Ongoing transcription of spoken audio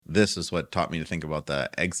this is what taught me to think about the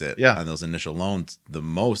exit Yeah. on those initial loans the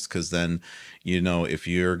most. Because then, if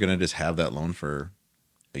you're going to just have that loan for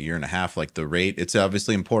a year and a half, like the rate, it's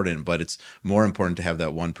obviously important, but it's more important to have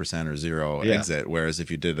that 1% or zero exit. Whereas if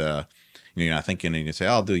you did you're not thinking and you say,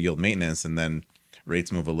 I'll do yield maintenance, and then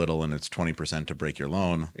rates move a little and it's 20% to break your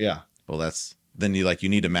loan. Yeah. Well, then you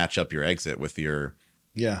need to match up your exit with your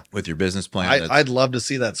business plan. I'd love to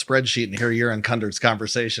see that spreadsheet and hear your and Kunder's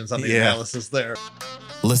conversations on the analysis there.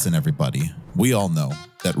 Listen, everybody, we all know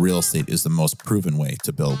that real estate is the most proven way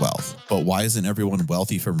to build wealth. But why isn't everyone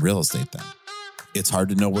wealthy from real estate then? It's hard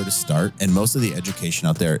to know where to start, and most of the education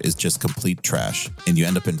out there is just complete trash, and you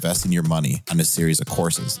end up investing your money on a series of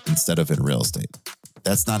courses instead of in real estate.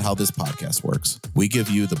 That's not how this podcast works. We give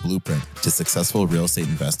you the blueprint to successful real estate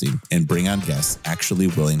investing and bring on guests actually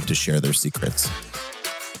willing to share their secrets.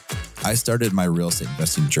 I started my real estate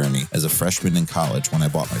investing journey as a freshman in college when I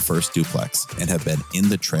bought my first duplex and have been in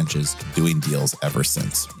the trenches doing deals ever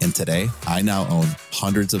since. And today, I now own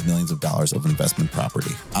hundreds of millions of dollars of investment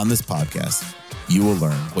property. On this podcast, you will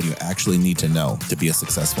learn what you actually need to know to be a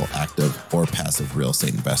successful active or passive real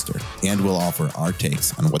estate investor. And we'll offer our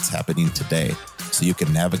takes on what's happening today so you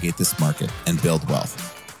can navigate this market and build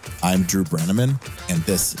wealth. I'm Drew Brenneman, and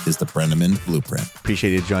this is the Brenneman Blueprint.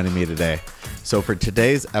 Appreciate you joining me today. So for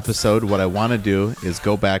today's episode, what I want to do is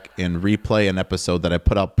go back and replay an episode that I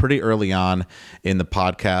put out pretty early on in the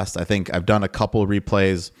podcast. I think I've done a couple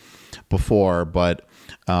replays before, but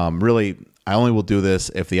really, I only will do this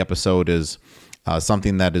if the episode is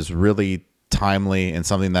something that is really timely and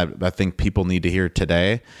something that I think people need to hear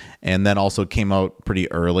today, and then also came out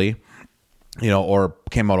pretty early, or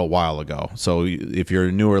came out a while ago. So if you're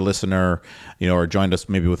a newer listener, or joined us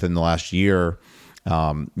maybe within the last year,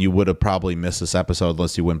 you would have probably missed this episode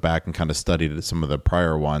unless you went back and kind of studied some of the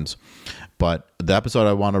prior ones. But the episode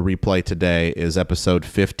I want to replay today is episode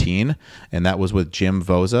 15, and that was with Jim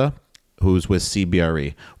Vozza, who's with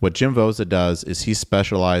CBRE. What Jim Vozza does is he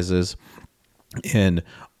specializes in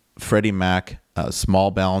Freddie Mac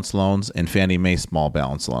small balance loans and Fannie Mae small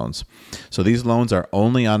balance loans. So these loans are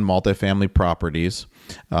only on multifamily properties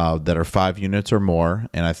that are 5 units or more,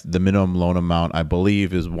 and the minimum loan amount, I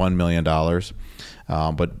believe, is $1 million.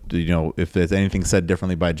 But if there's anything said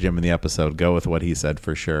differently by Jim in the episode, go with what he said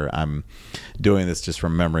for sure. I'm doing this just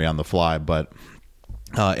from memory on the fly, but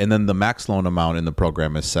and then the max loan amount in the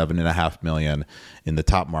program is $7.5 million in the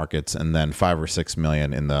top markets, and then $5 or $6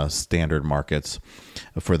 million in the standard markets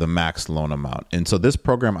for the max loan amount. And so this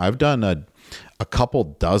program, I've done a couple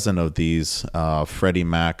dozen of these Freddie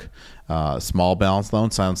Mac small balance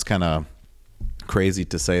loans. Sounds kind of crazy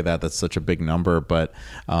to say that's such a big number, but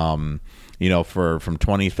from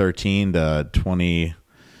 2013 to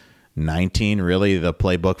 2019, really the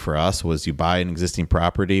playbook for us was you buy an existing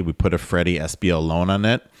property, we put a Freddie SBL loan on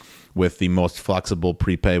it with the most flexible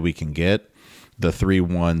prepay we can get, the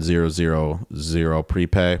 31000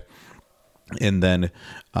 prepay, and then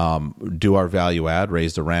do our value add,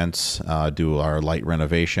 raise the rents, do our light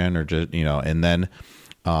renovation, or just and then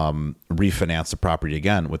refinance the property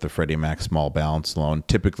again with the Freddie Mac small balance loan,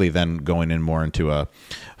 typically then going in more into a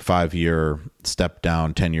 5-year step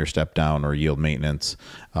down, 10-year step down, or yield maintenance,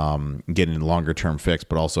 getting longer term fixed,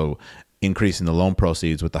 but also increasing the loan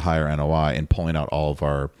proceeds with the higher NOI and pulling out all of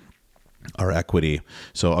our equity.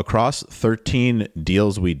 So across 13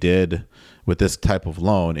 deals we did with this type of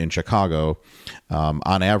loan in Chicago,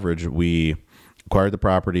 on average, we acquired the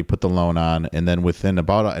property, put the loan on, and then within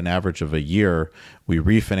about an average of a year, we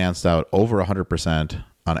refinanced out over 100%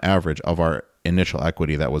 on average of our initial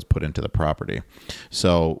equity that was put into the property.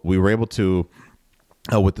 So we were able to,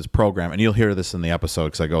 with this program, and you'll hear this in the episode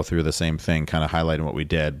because I go through the same thing, kind of highlighting what we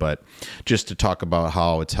did, but just to talk about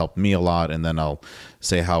how it's helped me a lot, and then I'll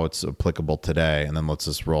say how it's applicable today, and then let's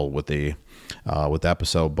just roll with the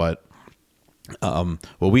episode. But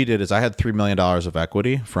what we did is I had $3 million of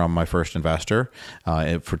equity from my first investor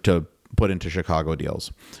to put into Chicago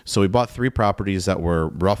deals. So we bought 3 properties that were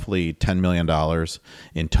roughly $10 million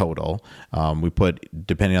in total. We put,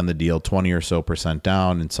 depending on the deal, 20 or so %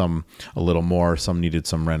 down, and some a little more. Some needed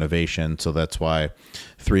some renovation. So that's why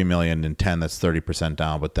 3 million and 10, that's 30%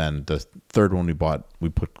 down. But then the third one we bought, we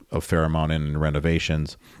put a fair amount in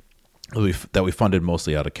renovations that we funded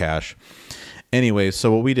mostly out of cash. Anyway,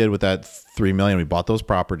 so what we did with that $3 million, we bought those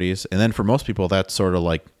properties. And then for most people, that's sort of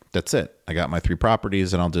like, that's it. I got my 3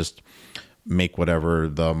 properties and I'll just make whatever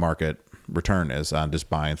the market return is on just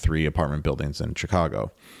buying 3 apartment buildings in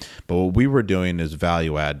Chicago. But what we were doing is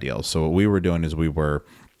value add deals. So what we were doing is we were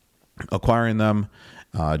acquiring them,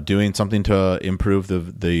 doing something to improve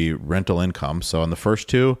the rental income. So on the first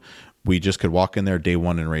 2, we just could walk in there day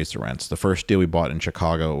one and raise the rents. The first deal we bought in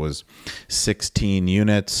Chicago was 16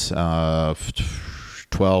 units, 12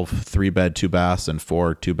 3-bed, 2-baths, and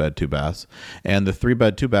 4 2-bed, 2-baths. And the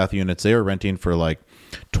 3-bed, 2-bath units, they were renting for like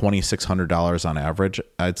 $2,600 on average,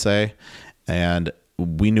 I'd say. And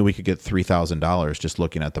we knew we could get $3,000 just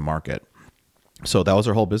looking at the market. So that was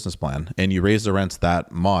our whole business plan. And you raise the rents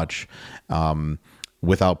that much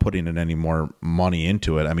without putting in any more money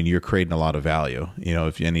into it. I mean, you're creating a lot of value. You know,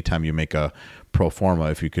 if anytime you make a pro forma,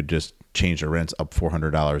 if you could just change the rents up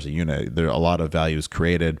 $400 a unit, there a lot of value is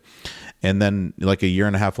created. And then like a year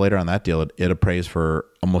and a half later on that deal, it appraised for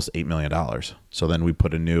almost $8 million. So then we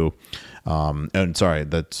put a new, and sorry,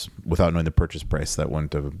 that's without knowing the purchase price. That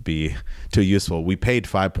wouldn't be too useful. We paid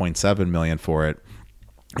 $5.7 million for it.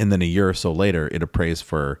 And then a year or so later, it appraised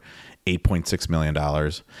for $8.6 million.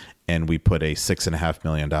 And we put a $6.5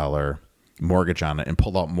 million mortgage on it and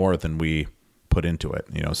pulled out more than we put into it.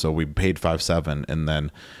 You know, so we paid 5.7 and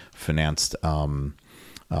then financed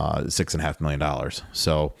 $6.5 million.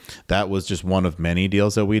 So that was just one of many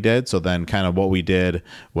deals that we did. So then kind of what we did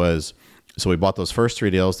was, so we bought those first 3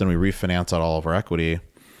 deals, then we refinanced out all of our equity.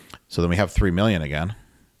 So then we have $3 million again,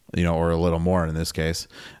 you know, or a little more in this case,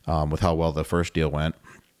 with how well the first deal went.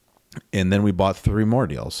 And then we bought 3 more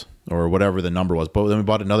deals or whatever the number was. But then we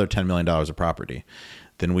bought another $10 million of property.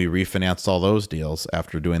 Then we refinanced all those deals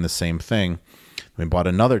after doing the same thing. We bought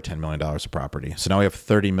another $10 million of property. So now we have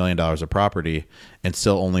 $30 million of property and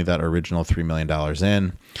still only that original $3 million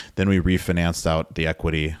in. Then we refinanced out the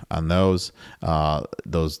equity on those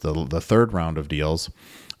the third round of deals.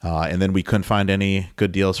 And then we couldn't find any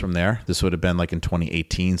good deals from there. This would have been like in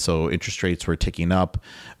 2018. So interest rates were ticking up.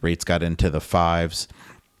 Rates got into the 5s.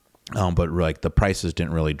 But like the prices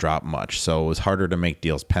didn't really drop much. So it was harder to make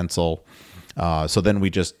deals pencil. So then we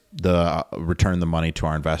just returned the money to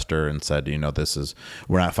our investor and said, you know,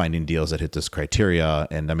 we're not finding deals that hit this criteria.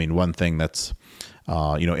 And I mean, one thing that's,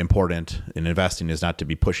 important in investing is not to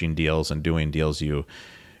be pushing deals and doing deals you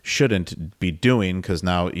shouldn't be doing, because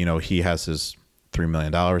now, you know, he has his $3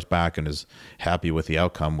 million back and is happy with the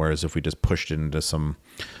outcome. Whereas if we just pushed it into some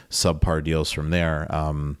subpar deals from there,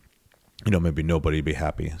 maybe nobody would be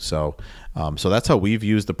happy. So that's how we've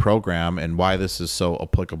used the program and why this is so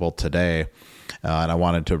applicable today. And I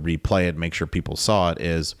wanted to replay it, make sure people saw it,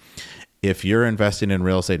 is if you're investing in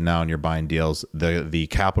real estate now and you're buying deals, the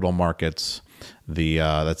capital markets,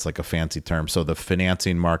 that's like a fancy term. So the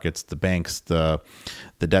financing markets, the banks, the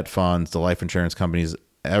debt funds, the life insurance companies,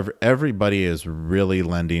 everybody is really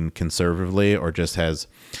lending conservatively or just has,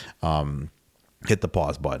 hit the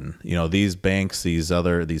pause button. You know, these banks, these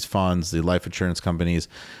funds, the life insurance companies,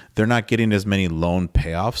 they're not getting as many loan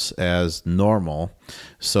payoffs as normal.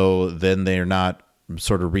 So then they're not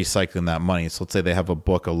sort of recycling that money. So let's say they have a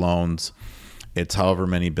book of loans, it's however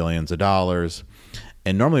many billions of dollars.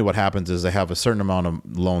 And normally what happens is they have a certain amount of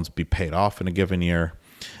loans be paid off in a given year.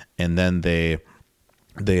 And then they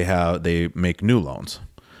make new loans.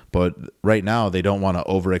 But right now they don't want to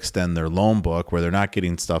overextend their loan book where they're not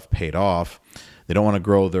getting stuff paid off. They don't want to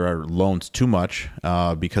grow their loans too much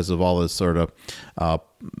because of all this sort of,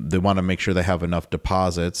 they want to make sure they have enough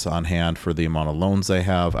deposits on hand for the amount of loans they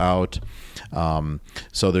have out.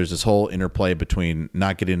 So there's this whole interplay between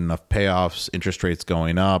not getting enough payoffs, interest rates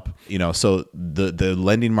going up, so the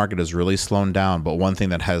lending market has really slowed down. But one thing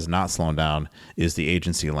that has not slowed down is the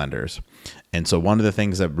agency lenders. And so one of the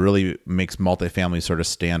things that really makes multifamily sort of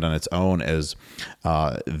stand on its own as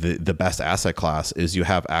the best asset class is you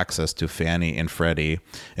have access to Fannie and Freddie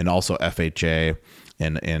and also FHA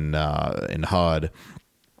and HUD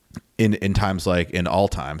in times like in all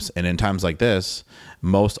times. And in times like this,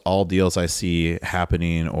 most all deals I see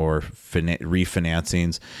happening or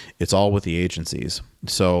refinancings, it's all with the agencies.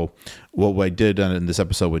 So what I did in this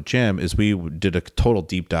episode with Jim is we did a total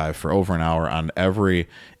deep dive for over an hour on every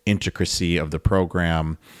intricacy of the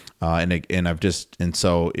program.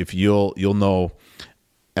 So if you'll know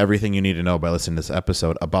everything you need to know by listening to this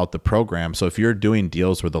episode about the program. So if you're doing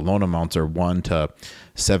deals where the loan amounts are $1 to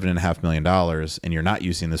 $7.5 million and you're not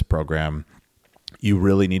using this program, you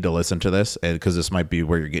really need to listen to this, because this might be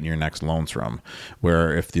where you're getting your next loans from.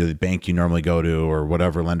 Where if the bank you normally go to or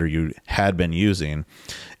whatever lender you had been using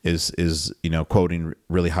is quoting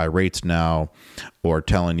really high rates now, or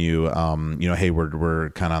telling you hey,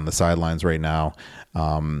 we're kind of on the sidelines right now,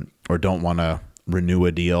 or don't want to renew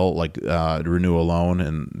a deal, like renew a loan,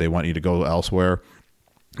 and they want you to go elsewhere,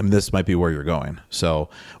 I mean, this might be where you're going. So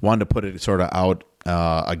wanted to put it sort of out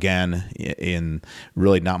again. In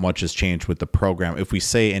really not much has changed with the program. If we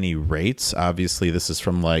say any rates, obviously this is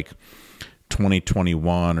from like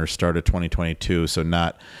 2021 or start of 2022. So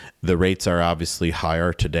the rates are obviously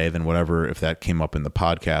higher today than whatever, if that came up in the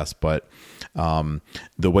podcast, but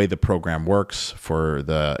the way the program works for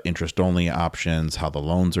the interest only options, how the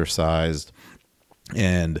loans are sized,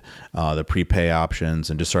 and the prepay options,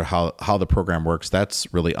 and just sort of how the program works,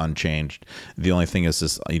 that's really unchanged. The only thing is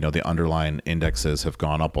this, the underlying indexes have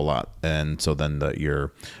gone up a lot, and so then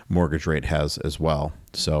your mortgage rate has as well.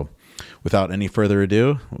 So without any further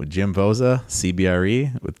ado, with Jim Vozza,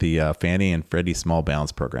 CBRE, with the Fannie and Freddie small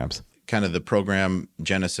balance programs. Kind of the program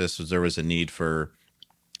genesis was there was a need for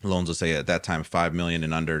loans, let's say at that time, $5 million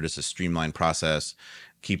and under, just a streamlined process,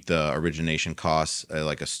 keep the origination costs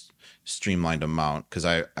like a streamlined amount. Because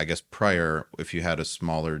I guess prior, if you had a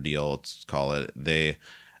smaller deal, let's call it,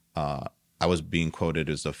 I was being quoted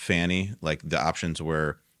as a Fannie, like the options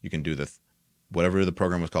where you can do whatever the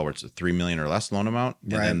program was called, where it's a $3 million or less loan amount,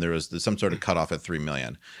 and then there was some sort of cutoff at $3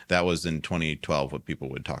 million. That was in 2012 what people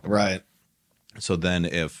would talk about. Right. So then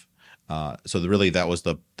really that was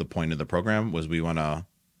the point of the program, was we want to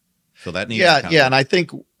fill that need. Yeah, and I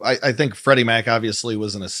think Freddie Mac obviously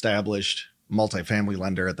was an established multifamily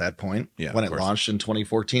lender at that point when it launched in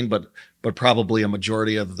 2014, but probably a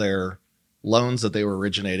majority of their loans that they were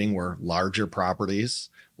originating were larger properties,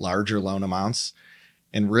 larger loan amounts.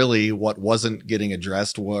 And really what wasn't getting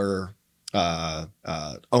addressed were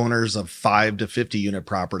owners of 5 to 50 unit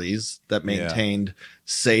properties that maintained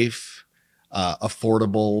safe,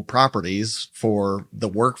 affordable properties for the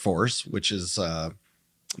workforce, which is,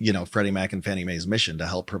 Freddie Mac and Fannie Mae's mission to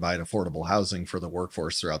help provide affordable housing for the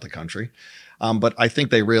workforce throughout the country. But I think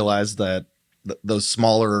they realized that those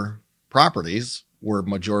smaller properties where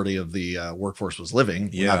majority of the workforce was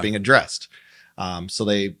living were not being addressed. So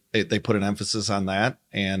they put an emphasis on that,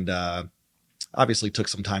 and obviously took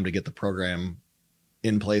some time to get the program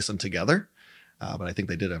in place and together. But I think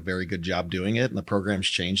they did a very good job doing it. And the program's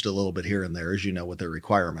changed a little bit here and there, as you know, with their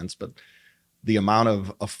requirements. But the amount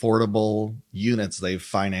of affordable units they've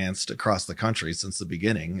financed across the country since the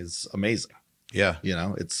beginning is amazing. Yeah.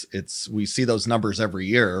 We see those numbers every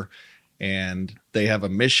year, and they have a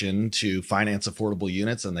mission to finance affordable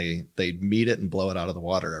units, and they meet it and blow it out of the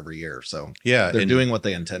water every year. So they're doing what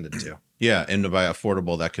they intended to. Yeah. And by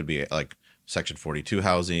affordable, that could be like Section 42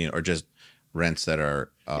 housing, or just rents that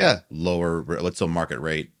are lower, let's say market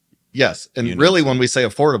rate. Yes. And units. Really, when we say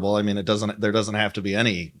affordable, I mean, there doesn't have to be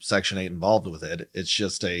any Section 8 involved with it. It's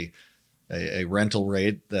just a rental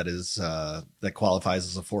rate that is that qualifies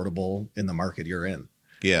as affordable in the market you're in.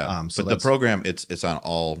 Yeah. But the program, it's on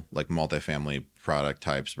all like multifamily product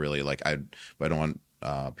types, really. Like I don't want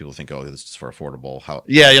people to think, oh, this is for affordable.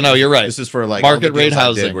 You're right. This is for like market rate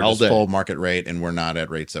housing. We're just full market rate, and we're not at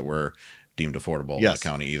rates that were deemed affordable in the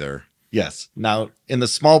county either. Yes. Now, in the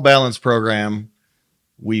small balance program,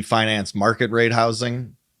 we finance market rate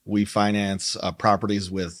housing. We finance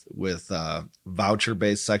properties with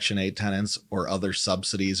voucher-based Section 8 tenants or other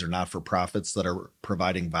subsidies or not-for-profits that are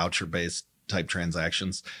providing voucher-based type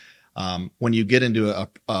transactions. When you get into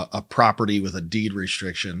a property with a deed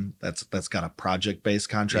restriction that's got a project-based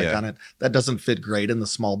contract on it, that doesn't fit great in the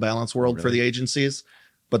small balance world for the agencies,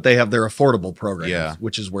 but they have their affordable programs,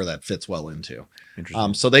 which is where that fits well into.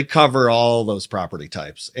 So they cover all those property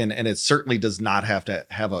types, and it certainly does not have to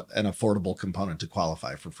have an affordable component to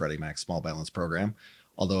qualify for Freddie Mac's small balance program,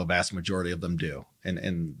 although a vast majority of them do.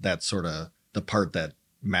 And that's sort of the part that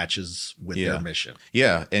matches with their mission.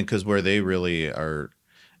 Yeah, and because where they really are,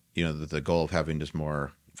 the goal of having just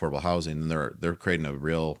more affordable housing, and they're creating a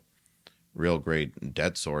real great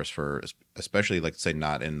debt source for, especially like say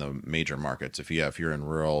not in the major markets. If you're in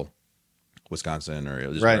rural Wisconsin or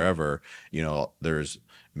just wherever, there's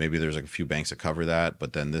like a few banks that cover that,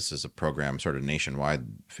 but then this is a program sort of nationwide.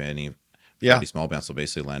 Fannie small balance will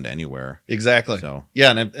basically lend anywhere. Exactly. So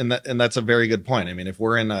and that's a very good point. I mean, if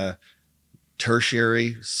we're in a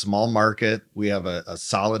tertiary small market, we have a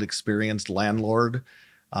solid, experienced landlord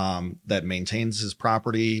that maintains his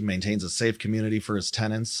property, maintains a safe community for his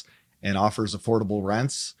tenants, and offers affordable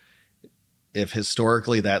rents. If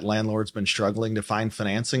historically that landlord's been struggling to find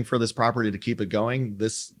financing for this property to keep it going,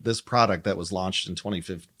 this product that was launched in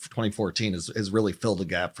 2014 has really filled a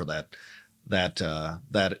gap for that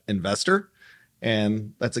investor.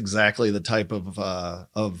 And that's exactly the type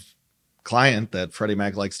of client that Freddie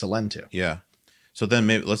Mac likes to lend to. Yeah. So then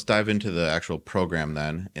maybe let's dive into the actual program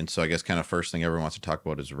then. And so I guess kind of first thing everyone wants to talk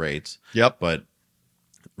about is rates. Yep. But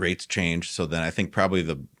rates change. So then I think probably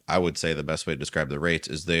I would say the best way to describe the rates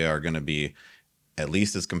is they are going to be at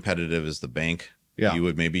least as competitive as the bank you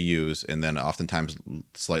would maybe use, and then oftentimes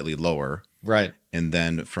slightly lower. Right. And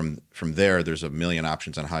then from there, there's a million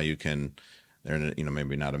options on how you can They're,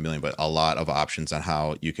 maybe not a million, but a lot of options on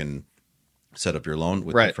how you can set up your loan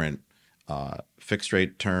with different fixed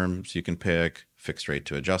rate terms you can pick, fixed rate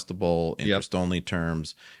to adjustable, interest only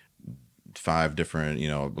terms, 5 different,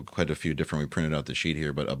 quite a few different, we printed out the sheet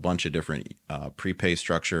here, but a bunch of different prepay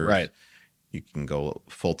structures. Right. You can go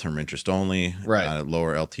full term interest only, right.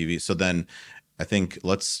 Lower LTV. So then I think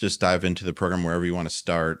let's just dive into the program wherever you want to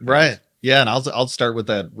start. Right. Yeah. And I'll start with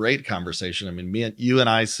that rate conversation. I mean, you and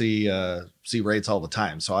I see rates all the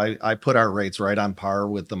time. So I put our rates right on par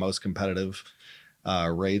with the most competitive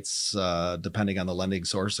rates, depending on the lending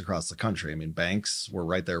source across the country. I mean, banks, we're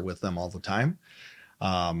right there with them all the time.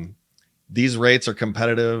 These rates are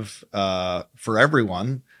competitive for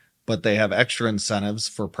everyone, but they have extra incentives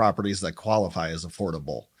for properties that qualify as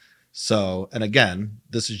affordable. So, and again,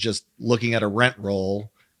 this is just looking at a rent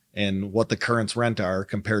roll and what the current rent are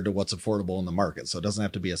compared to what's affordable in the market. So it doesn't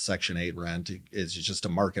have to be a Section 8 rent. It's just a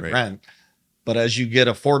market rent. But as you get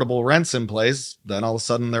affordable rents in place, then all of a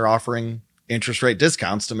sudden they're offering interest rate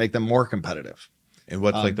discounts to make them more competitive. And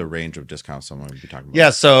what's like the range of discounts someone would be talking about?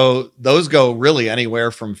 Yeah, so those go really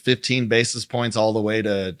anywhere from 15 basis points all the way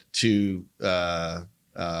to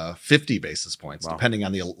 50 basis points, depending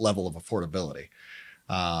on the level of affordability,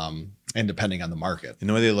 and depending on the market. And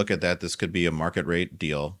the way they look at that, this could be a market rate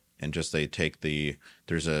deal, and just they take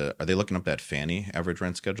are they looking up that Fannie average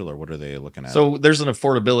rent schedule, or what are they looking at? So there's an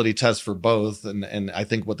affordability test for both, and I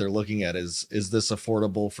think what they're looking at is this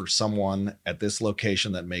affordable for someone at this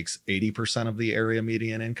location that makes 80% of the area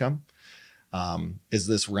median income? Is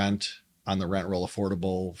this rent on the rent roll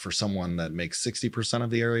affordable for someone that makes 60%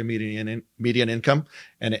 of the area median income?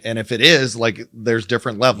 And if it is, like, there's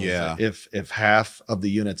different levels. Yeah. If half of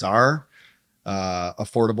the units are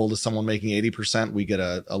affordable to someone making 80%, we get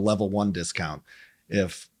a level 1 discount.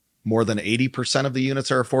 If more than 80% of the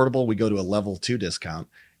units are affordable, we go to a level 2 discount.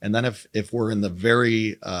 And then if we're in the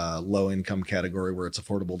very low income category where it's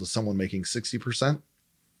affordable to someone making 60%,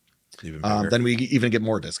 then we even get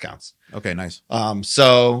more discounts. Okay, nice.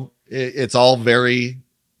 So it's all very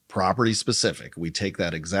property specific. We take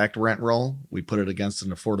that exact rent roll, we put it against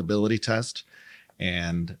an affordability test,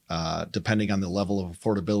 and depending on the level of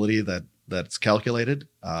affordability that's calculated,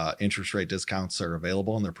 interest rate discounts are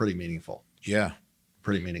available, and they're pretty meaningful. Yeah,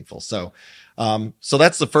 pretty meaningful. So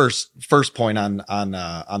that's the first point on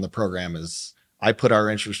the program is I put our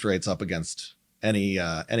interest rates up against any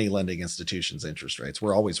lending institution's interest rates.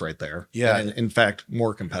 We're always right there. Yeah. And in fact,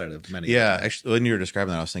 more competitive. Actually, when you were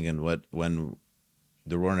describing that, I was thinking when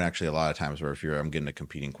there weren't actually a lot of times where I'm getting a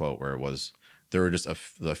competing quote where there were just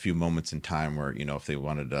a few moments in time where, if they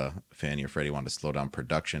wanted Fannie or Freddie wanted to slow down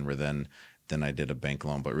production, where then I did a bank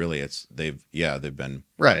loan. But really they've been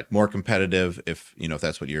more competitive if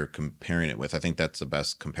that's what you're comparing it with. I think that's the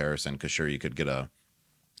best comparison, because sure, you could get a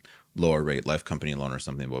lower rate life company loan or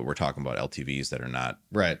something, but we're talking about LTVs that are not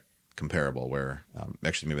comparable, where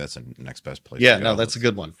actually maybe that's the next best place. Yeah, no, that's a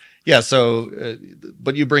good one. Yeah. So,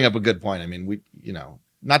 but you bring up a good point. I mean,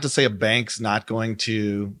 not to say a bank's not going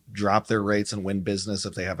to drop their rates and win business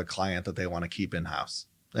if they have a client that they want to keep in-house.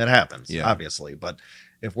 It happens, obviously. But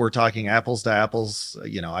if we're talking apples to apples,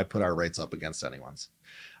 I put our rates up against anyone's.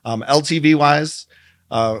 LTV wise,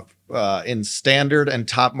 in standard and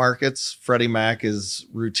top markets, Freddie Mac is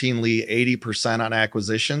routinely 80% on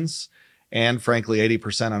acquisitions and frankly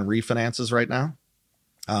 80% on refinances right now.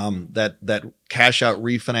 That cash out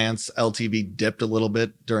refinance LTV dipped a little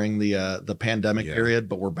bit during the pandemic period,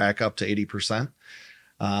 but we're back up to 80%.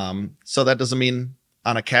 So that doesn't mean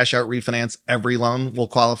on a cash out refinance every loan will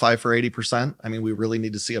qualify for 80%. I mean, we really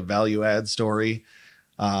need to see a value add story.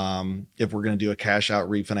 If we're going to do a cash out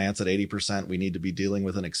refinance at 80%, we need to be dealing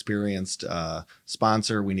with an experienced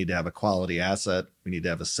sponsor. We need to have a quality asset. We need to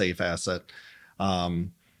have a safe asset.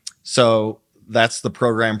 So that's the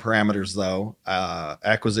program parameters, though.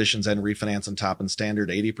 Acquisitions and refinance and top and standard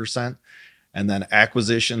 80%. And then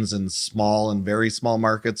acquisitions in small and very small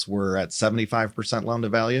markets, we're at 75% loan to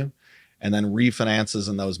value. And then refinances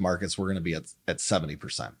in those markets, we're going to be at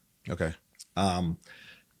 70%. Okay.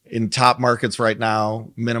 In top markets right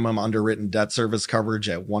now, minimum underwritten debt service coverage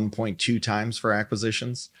at 1.2 times for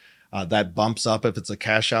acquisitions. That bumps up if it's a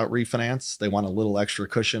cash out refinance. They want a little extra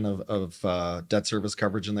cushion of debt service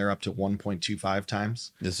coverage in there, up to 1.25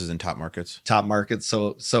 times. This is in top markets. Top markets,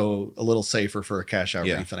 so a little safer for a cash out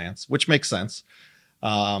refinance, which makes sense.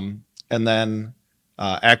 And then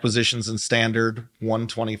acquisitions in standard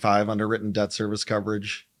 125 underwritten debt service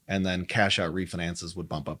coverage, and then cash out refinances would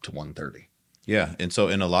bump up to 130. Yeah, and so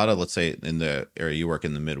in a lot of, let's say in the area you work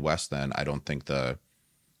in the Midwest, then I don't think the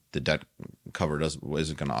debt cover isn't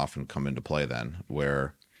going to often come into play then,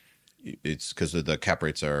 where it's because the cap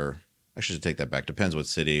rates are I should take that back. Depends what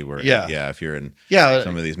city. Where Yeah. if you're in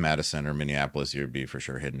some of these Madison or Minneapolis, you'd be for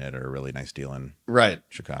sure hitting it, or a really nice deal in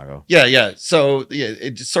Chicago. Yeah. So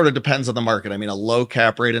it just sort of depends on the market. I mean, a low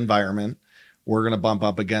cap rate environment, we're going to bump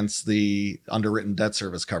up against the underwritten debt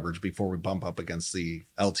service coverage before we bump up against the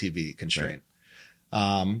LTV constraint.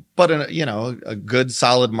 But in a good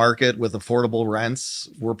solid market with affordable rents,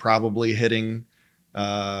 we're probably hitting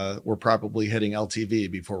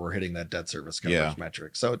LTV before we're hitting that debt service coverage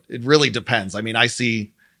metric. So it really depends. I mean, I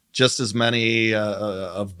see just as many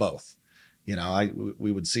of both.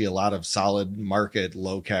 We would see a lot of solid market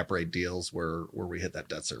low cap rate deals where we hit that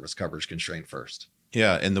debt service coverage constraint first.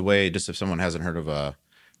 Yeah, and the way, just if someone hasn't heard of a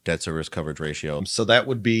debt service coverage ratio. So that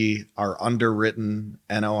would be our underwritten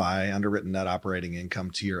NOI, underwritten net operating income,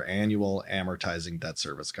 to your annual amortizing debt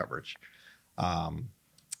service coverage.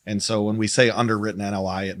 And so when we say underwritten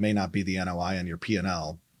NOI, it may not be the NOI on your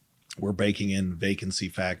P&L. We're baking in vacancy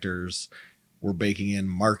factors. We're baking in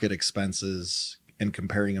market expenses and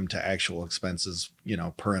comparing them to actual expenses,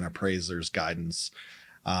 per an appraiser's guidance.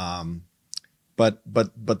 But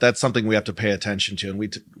that's something we have to pay attention to.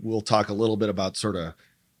 And we'll talk a little bit about sort of,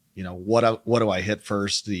 what do I hit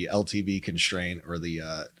first, the LTV constraint or the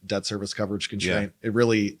debt service coverage constraint? Yeah. It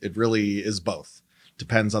really is both.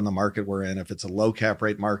 Depends on the market we're in. If it's a low cap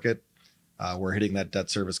rate market, we're hitting that debt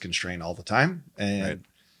service constraint all the time. And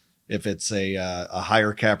if it's a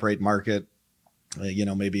higher cap rate market,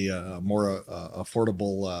 maybe a more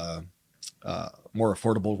affordable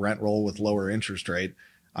rent roll with lower interest rate,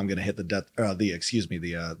 I'm going to hit the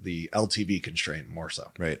LTV constraint more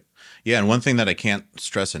so. Right. Yeah. And one thing that I can't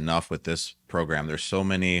stress enough with this program, there's so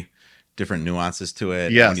many different nuances to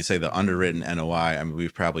it. Yes. When you say the underwritten NOI, I mean,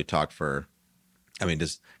 we've probably talked for,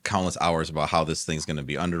 just countless hours about how this thing's going to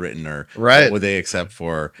be underwritten, or what would they accept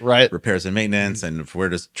for repairs and maintenance, and where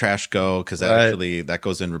does trash go? Because that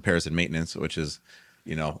goes in repairs and maintenance, which is,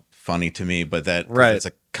 funny to me, but it's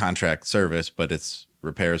a contract service, but it's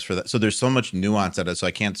repairs for that. So there's so much nuance at it. So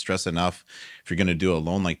I can't stress enough, if you're going to do a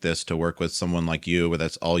loan like this, to work with someone like you, where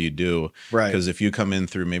that's all you do. Right. Because if you come in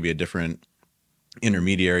through maybe a different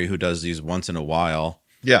intermediary who does these once in a while,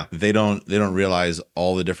 they don't realize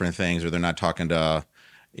all the different things, or they're not talking to,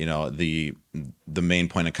 the main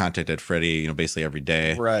point of contact at Freddie, basically every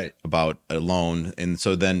day about a loan. And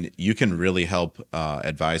so then you can really help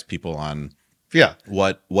advise people on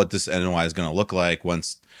what this NOI is going to look like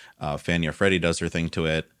once Fannie or Freddie does her thing to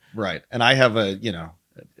it. Right. And I have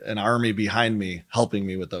an army behind me helping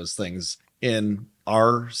me with those things. In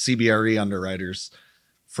our CBRE underwriters,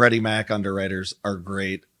 Freddie Mac underwriters are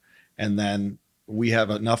great. And then we have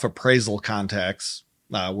enough appraisal contacts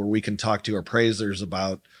where we can talk to appraisers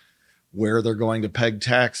about where they're going to peg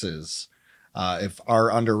taxes. If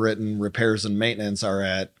our underwritten repairs and maintenance are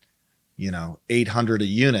at, $800 a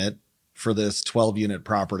unit for this 12 unit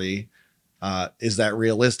property, is that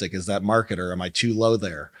realistic? Is that market, or am I too low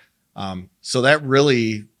there? So that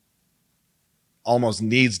really almost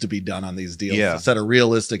needs to be done on these deals to set a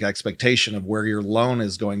realistic expectation of where your loan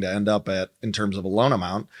is going to end up at in terms of a loan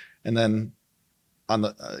amount. And then on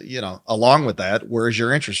the, along with that, where is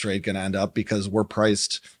your interest rate going to end up? Because we're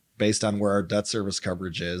priced based on where our debt service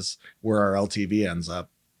coverage is, where our LTV ends up.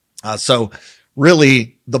 So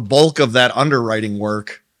really the bulk of that underwriting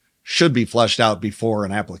work should be fleshed out before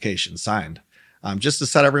an application signed, just to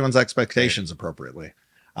set everyone's expectations appropriately.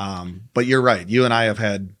 But you're right. You and I have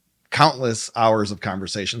had countless hours of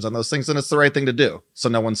conversations on those things, and it's the right thing to do, so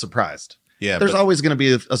no one's surprised. Yeah, there's always going to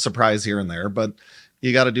be a surprise here and there, but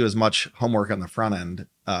you got to do as much homework on the front end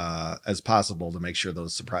as possible to make sure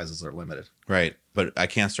those surprises are limited. Right. But I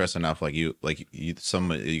can't stress enough, you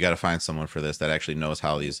got to find someone for this that actually knows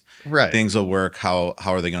how these things will work. How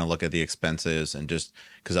are they going to look at the expenses? And just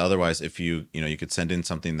because otherwise, if you could send in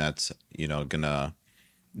something that's, they're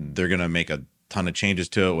going to make a ton of changes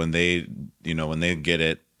to it when they get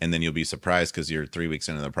it. And then you'll be surprised because you're 3 weeks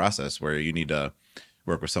into the process, where you need to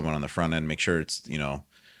work with someone on the front end, make sure it's,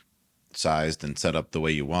 sized and set up the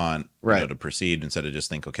way you want to proceed, instead of just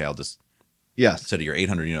think, okay, I'll just instead of your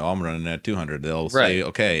 800, I'm running at 200. They'll say,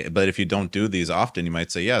 okay. But if you don't do these often, you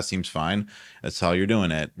might say, yeah, seems fine. That's how you're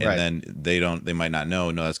doing it. And then they might not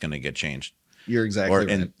know, that's going to get changed. You're exactly right.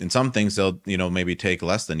 And in some things they'll, maybe take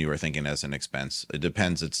less than you were thinking as an expense. It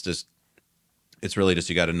depends. It's really just,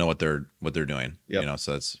 you got to know what they're doing,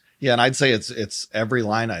 so that's. Yeah. And I'd say it's every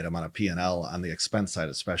line item on a P&L on the expense side,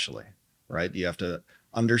 especially, right? You have to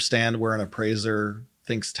understand where an appraiser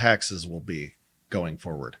thinks taxes will be going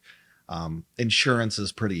forward. Insurance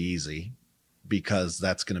is pretty easy because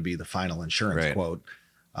that's going to be the final insurance quote.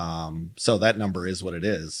 So that number is what it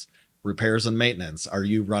is. repairs and maintenance. Are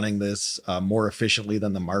you running this more efficiently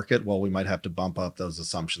than the market? Well, we might have to bump up those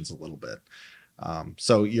assumptions a little bit.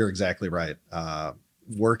 So you're exactly right.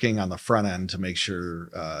 Working on the front end to make sure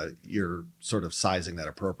you're sort of sizing that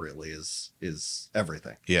appropriately is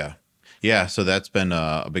everything. Yeah. So that's been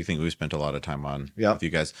a big thing we've spent a lot of time on with you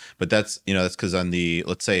guys. But that's because on the,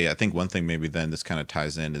 let's say, I think one thing maybe then this kind of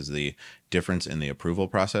ties in is the difference in the approval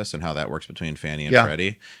process and how that works between Fannie and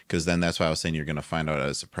Freddie. Because then that's why I was saying you're going to find out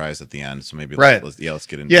a surprise at the end. So maybe let's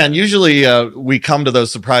get into that. And usually we come to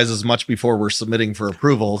those surprises much before we're submitting for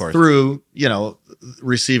approval through,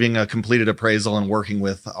 receiving a completed appraisal and working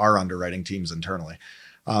with our underwriting teams internally.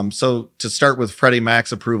 So to start with Freddie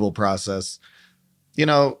Mac's approval process,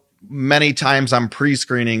 many times I'm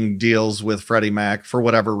pre-screening deals with Freddie Mac for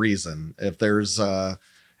whatever reason. If there's an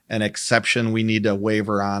exception we need a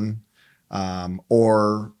waiver on,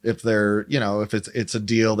 or if they're, if it's a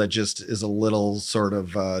deal that just is a little sort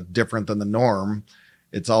of different than the norm,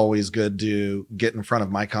 it's always good to get in front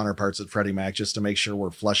of my counterparts at Freddie Mac just to make sure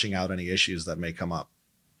we're flushing out any issues that may come up.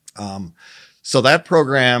 So that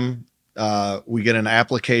program, we get an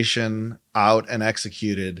application out and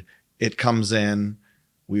executed. It comes in.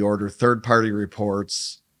 We order third-party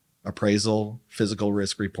reports, appraisal, physical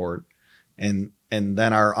risk report, and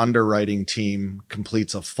then our underwriting team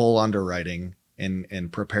completes a full underwriting and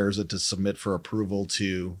prepares it to submit for approval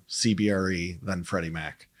to CBRE, then Freddie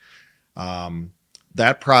Mac.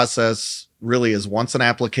 That process really is once an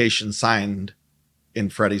application signed in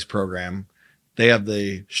Freddie's program, they have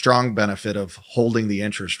the strong benefit of holding the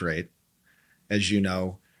interest rate, as you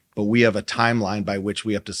know, but we have a timeline by which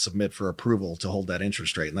we have to submit for approval to hold that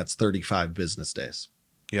interest rate, and that's 35 business days.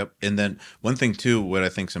 Yep. And then one thing too, what I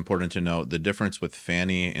think is important to know, the difference with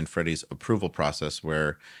Fannie and Freddie's approval process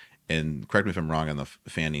where, and correct me if I'm wrong on the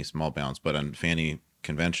Fannie small balance, but on Fannie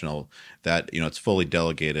conventional, that, it's fully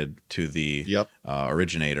delegated to the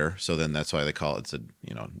originator. So then that's why they call it's a,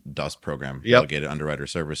 DUS program, delegated underwriter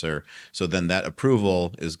servicer. So then that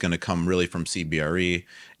approval is going to come really from CBRE.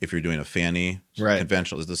 If you're doing a Fannie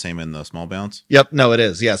conventional, is the same in the small balance? Yep. No, it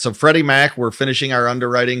is. Yeah. So Freddie Mac, we're finishing our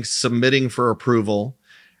underwriting, submitting for approval.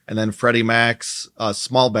 And then Freddie Mac's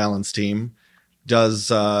small balance team does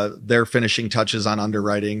their finishing touches on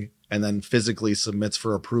underwriting and then physically submits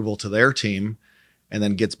for approval to their team and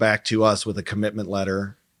then gets back to us with a commitment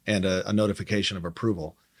letter and a notification of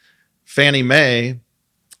approval. Fannie Mae,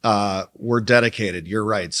 we're dedicated. You're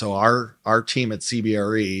right. So our team at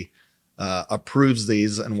CBRE approves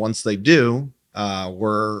these. And once they do,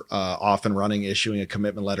 we're off and running, issuing a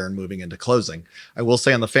commitment letter and moving into closing. I will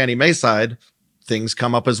say on the Fannie Mae side, things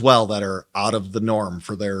come up as well that are out of the norm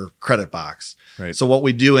for their credit box. Right. So what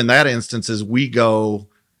we do in that instance is we go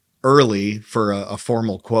early for a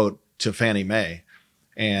formal quote to Fannie Mae.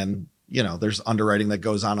 And, there's underwriting that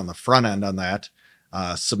goes on the front end on that,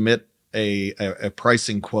 submit a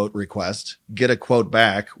pricing quote request, get a quote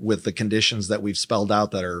back with the conditions that we've spelled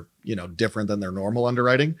out that are, different than their normal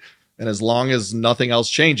underwriting. And as long as nothing else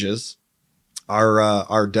changes,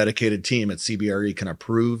 our dedicated team at CBRE can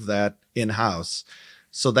approve that in-house.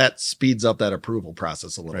 So that speeds up that approval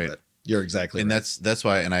process a little bit. You're exactly right. And that's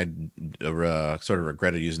why, and I sort of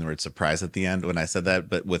regretted using the word surprise at the end when I said that,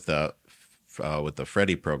 but with the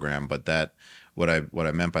Freddie program, but that what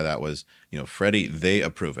I meant by that was, Freddie, they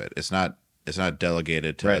approve it. It's not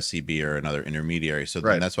delegated to a CB or another intermediary. So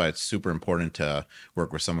then that's why it's super important to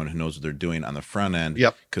work with someone who knows what they're doing on the front end.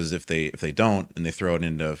 Yep. Because if they don't and they throw it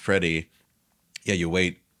into Freddie, you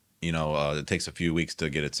wait. It takes a few weeks to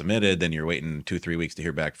get it submitted. Then you're waiting 2-3 weeks to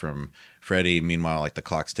hear back from Freddie. Meanwhile, like the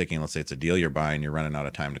clock's ticking. Let's say it's a deal you're buying, you're running out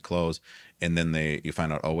of time to close. And then you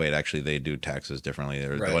find out, oh, wait, actually they do taxes differently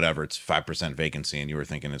or whatever. It's 5% vacancy and you were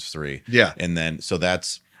thinking it's 3. Yeah. And then, so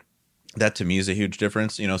that to me is a huge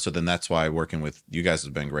difference, so then that's why working with you guys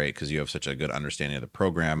has been great because you have such a good understanding of the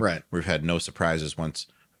program. Right. We've had no surprises once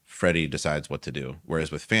Freddie decides what to do.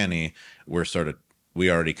 Whereas with Fannie,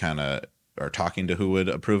 we already kind of are talking to who would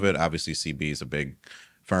approve it. Obviously CB is a big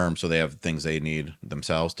firm, so they have things they need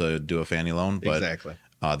themselves to do a Fannie loan. But exactly.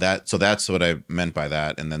 So that's what I meant by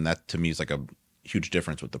that. And then that to me is like a huge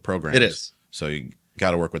difference with the program. It is. So you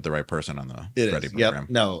got to work with the right person on the Freddie program. Yep.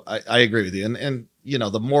 No, I agree with you. And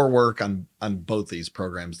the more work on both these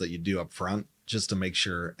programs that you do up front, just to make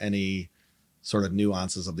sure any sort of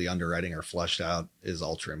nuances of the underwriting are flushed out is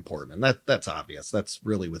ultra important. And that's obvious. That's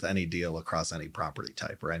really with any deal across any property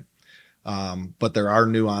type, right? But there are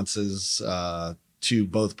nuances to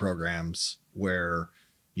both programs where,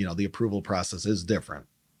 the approval process is different.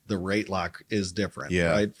 The rate lock is different,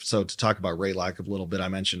 right? So to talk about rate lock a little bit, I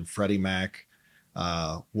mentioned Freddie Mac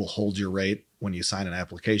will hold your rate when you sign an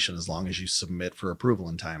application as long as you submit for approval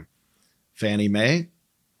in time. Fannie Mae,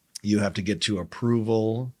 you have to get to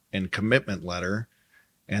approval and commitment letter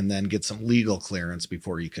and then get some legal clearance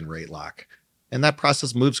before you can rate lock. And that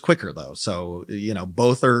process moves quicker though. So,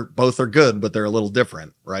 both are good, but they're a little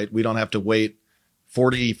different, right? We don't have to wait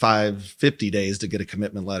 45, 50 days to get a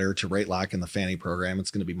commitment letter to rate lock in the Fannie program. It's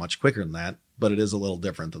going to be much quicker than that, but it is a little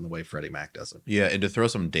different than the way Freddie Mac does it. Yeah. And to throw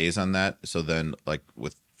some days on that. So then like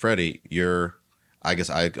with Freddie, I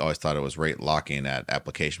guess I always thought it was rate locking at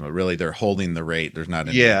application, but really they're holding the rate. There's not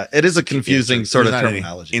any, it is a confusing sort of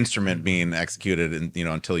terminology. Instrument being executed, and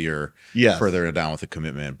until you're further down with a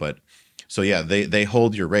commitment. But so yeah, they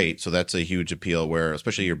hold your rate, so that's a huge appeal. Where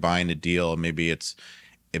especially you're buying a deal, maybe it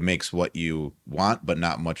makes what you want, but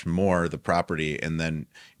not much more the property, and then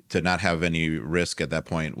to not have any risk at that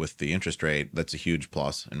point with the interest rate, that's a huge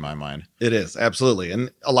plus in my mind. It is, absolutely.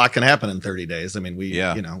 And a lot can happen in 30 days. I mean,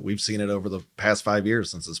 we've seen it over the past 5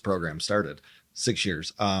 years since this program started, 6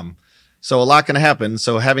 years. So a lot can happen.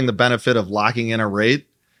 So having the benefit of locking in a rate,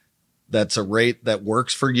 that's a rate that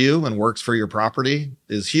works for you and works for your property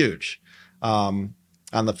is huge. On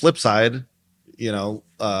the flip side,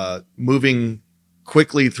 moving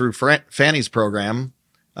quickly through Fannie's program,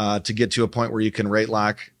 to get to a point where you can rate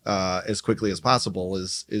lock as quickly as possible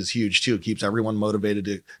is huge too. It keeps everyone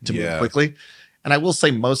motivated to move quickly. And I will say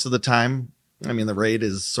most of the time, I mean, the rate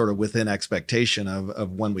is sort of within expectation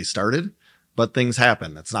of when we started, but things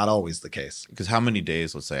happen. It's not always the case. Because how many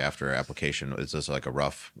days, let's say, after application is this like a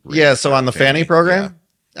rough rate? Yeah. So on the Fannie program,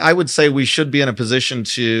 I would say we should be in a position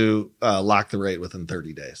to lock the rate within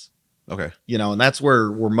 30 days. Okay. And that's where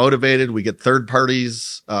we're motivated. We get third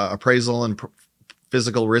parties appraisal and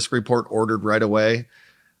physical risk report ordered right away.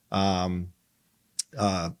 A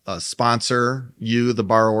sponsor, the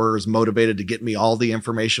borrower, is motivated to get me all the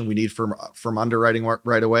information we need from underwriting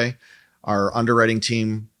right away. Our underwriting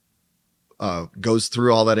team goes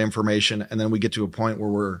through all that information, and then we get to a point where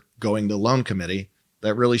we're going to loan committee.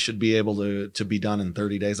 That really should be able to be done in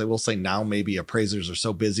 30 days. I will say now maybe appraisers are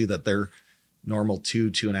so busy that their normal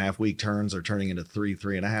 2.5 week turns are turning into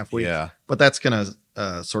 3.5 weeks. Yeah. But that's going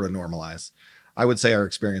to sort of normalize. I would say our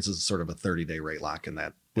experience is sort of a 30-day rate lock in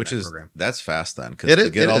that. Program. That's fast then, because to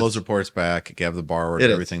get all those reports back, have the borrower do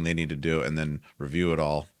everything they need to do, and then review it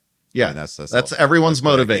all. Yeah, I mean, that's everyone's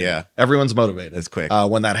motivated. Yeah, everyone's motivated. It's quick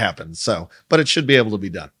when that happens. So, but it should be able to be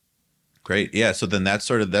done. Great. Yeah. So then that's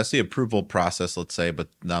the approval process, let's say. But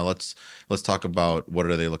now let's talk about what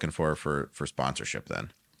are they looking for sponsorship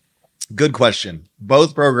then. Good question.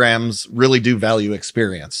 Both programs really do value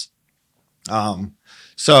experience.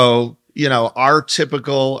 So, our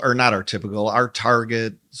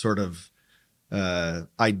target sort of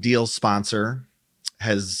ideal sponsor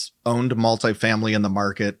has owned multifamily in the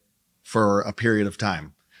market for a period of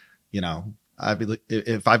time.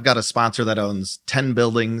 If I've got a sponsor that owns 10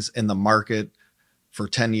 buildings in the market for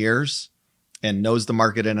 10 years and knows the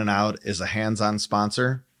market in and out, is a hands-on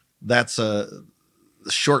sponsor, that's a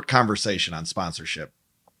short conversation on sponsorship.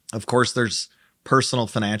 Of course, there's personal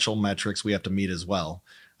financial metrics we have to meet as well,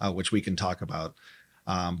 which we can talk about.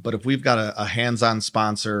 But if we've got a hands-on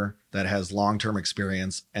sponsor that has long-term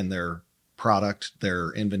experience and their product,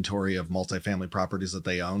 their inventory of multifamily properties that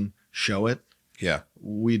they own, show it,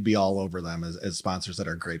 we'd be all over them as sponsors that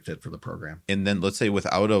are a great fit for the program. And then let's say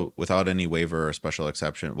without any waiver or special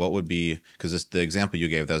exception, what would be, because the example you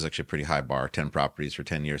gave, that was actually a pretty high bar, 10 proproperties for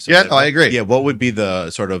 10 years. So I agree. Yeah. What would be the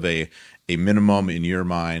sort of a minimum in your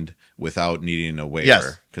mind without needing a waiver?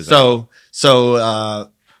 Yes. So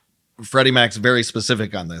Freddie Mac's very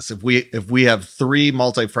specific on this. If we have 3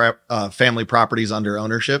 multi-family properties under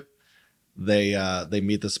ownership, they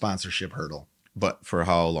meet the sponsorship hurdle. But for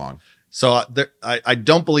how long? So I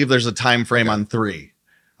don't believe there's a time frame on 3.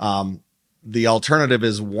 The alternative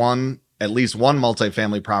is at least one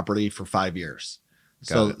multifamily property for 5 years.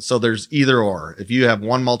 So there's either or. If you have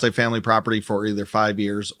one multifamily property for either 5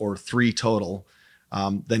 years or 3 total,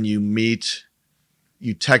 then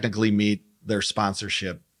you technically meet their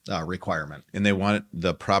sponsorship requirement. And they want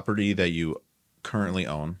the property that you currently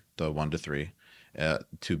own, the 1 to 3,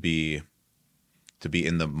 to be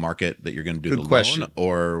in the market that you're going to do the loan,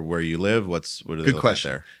 or where you live. What are they looking at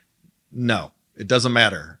there? No, it doesn't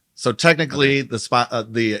matter. So technically,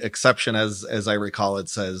 the exception, as I recall, it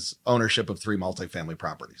says ownership of 3 multifamily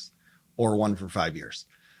properties, or 1 for 5 years.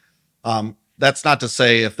 That's not to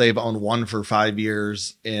say if they've owned 1 for 5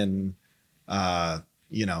 years in,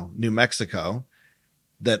 New Mexico,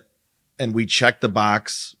 and we check the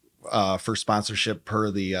box for sponsorship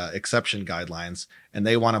per the exception guidelines, and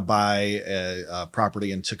they want to buy a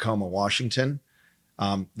property in Tacoma, Washington,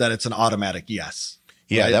 that it's an automatic yes.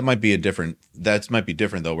 Yeah, right? that might be different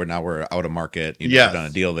though. We're out of market. You've Yes. done a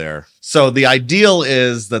deal there. So the ideal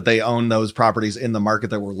is that they own those properties in the market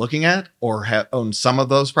that we're looking at, or own some of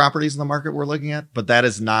those properties in the market we're looking at. But that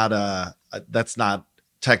is not that's not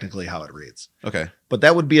technically how it reads. Okay. But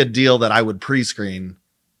that would be a deal that I would pre-screen,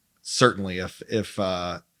 certainly,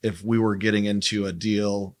 if we were getting into a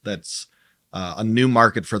deal that's a new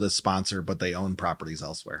market for this sponsor, but they own properties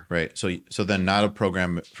elsewhere. Right. So then not a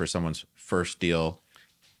program for someone's first deal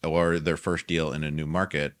or their first deal in a new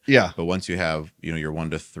market. Yeah. But once you have, your 1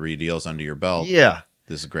 to 3 deals under your belt, yeah,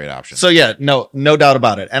 this is a great option. So yeah, no doubt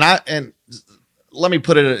about it. And let me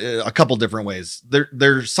put it a couple different ways.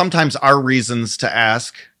 There sometimes are reasons to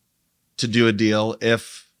ask to do a deal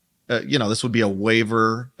if this would be a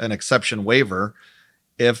waiver, an exception waiver,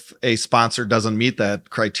 if a sponsor doesn't meet that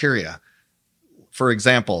criteria. For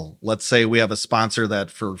example, let's say we have a sponsor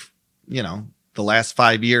that for the last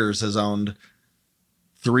 5 years has owned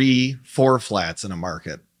 3-4 flats in a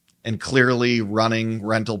market and clearly running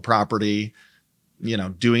rental property,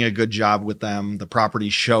 doing a good job with them. The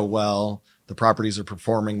properties show well, the properties are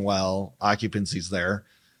performing well, occupancy's there.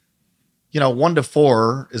 1 to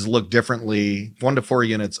 4 is looked differently. 1 to 4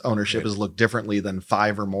 units ownership is looked differently than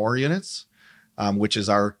 5 or more units, which is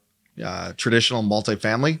our traditional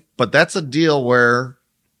multifamily. But that's a deal where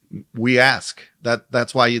we ask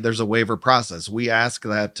that's why there's a waiver process. We ask for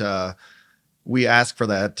that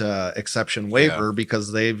exception waiver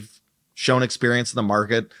because they've shown experience in the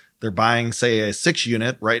market. They're buying, say, a 6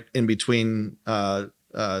 unit right in between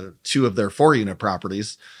 2 of their 4 unit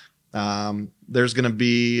properties. There's going to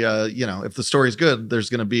be, if the story's good, there's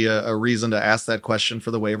going to be a reason to ask that question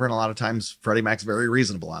for the waiver. And a lot of times Freddie Mac's very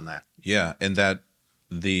reasonable on that. Yeah. And I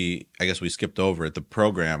guess we skipped over it. The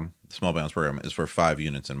program, the small balance program, is for 5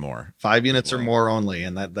 units and more. 5 units or more only.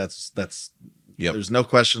 And that's yep. There's no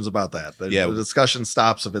questions about that. The discussion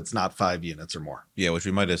stops if it's not 5 units or more. Yeah, which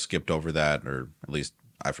we might have skipped over that, or at least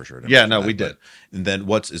I for sure didn't. Yeah, no, we did. And then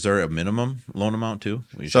is there a minimum loan amount too?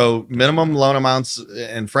 So minimum loan amounts,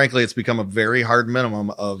 and frankly, it's become a very hard minimum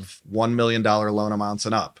of $1 million loan amounts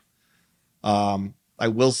and up. I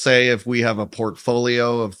will say if we have a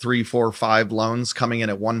portfolio of 3, 4, 5 loans coming in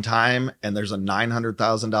at one time, and there's a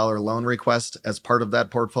 $900,000 loan request as part of that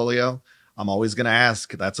portfolio, I'm always going to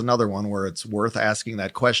ask. That's another one where it's worth asking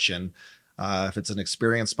that question. If it's an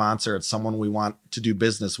experienced sponsor, it's someone we want to do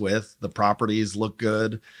business with. The properties look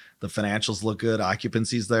good. The financials look good.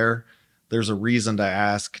 Occupancy's there. There's a reason to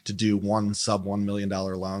ask to do one sub $1 million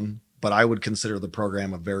loan. But I would consider the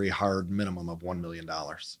program a very hard minimum of $1 million.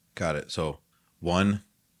 Got it. So 1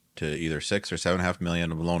 to either 6 or 7.5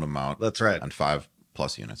 million of loan amount. That's right. On 5+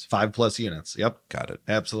 units. 5+ units. Yep. Got it.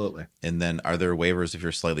 Absolutely. And then are there waivers if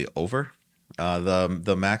you're slightly over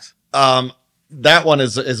the max? That one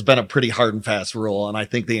has been a pretty hard and fast rule, and I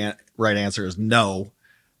think the right answer is no.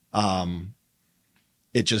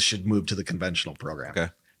 It just should move to the conventional program. Okay.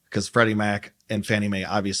 Because Freddie Mac and Fannie Mae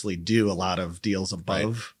obviously do a lot of deals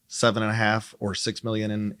above 7.5 or 6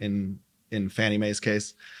 million in Fannie Mae's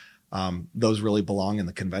case. Those really belong in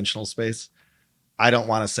the conventional space. I don't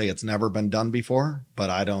want to say it's never been done before, but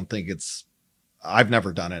I've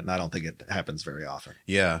never done it, and I don't think it happens very often.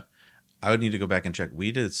 Yeah. I would need to go back and check.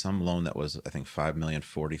 We did some loan that was, I think,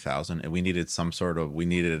 $5,040,000, and we needed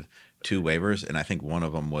 2 waivers, and I think one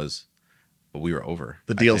of them was we were over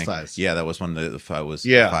the deal size. Yeah, that was one that was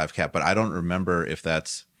 5 cap, but I don't remember if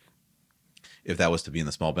that was to be in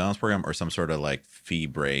the small balance program or some sort of like fee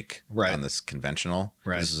break on this conventional.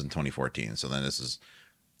 Right. This is in 2014, so then this is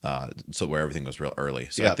so where everything was real early.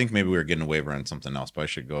 So I think maybe we were getting a waiver on something else, but I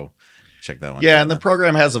should go check that one. Yeah, and the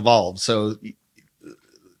program has evolved, so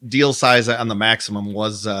deal size on the maximum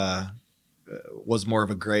was more of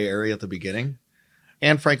a gray area at the beginning,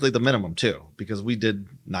 and frankly the minimum too, because we did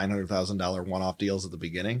 $900,000 one-off deals at the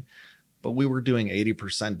beginning, but we were doing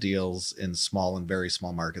 80% deals in small and very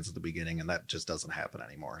small markets at the beginning, and that just doesn't happen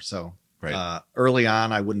anymore. So early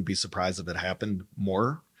on, I wouldn't be surprised if it happened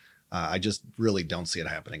more. I just really don't see it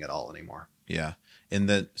happening at all anymore. Yeah. And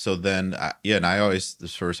and I always,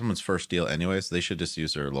 for someone's first deal anyways, they should just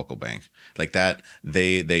use their local bank like that.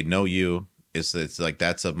 They know you. It's like,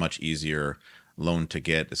 that's a much easier loan to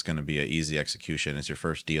get. It's going to be an easy execution. It's your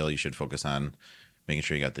first deal. You should focus on making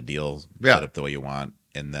sure you got the deal set up the way you want.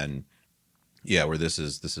 And then, where this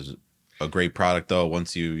is a great product though.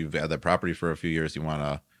 Once you've had that property for a few years, you want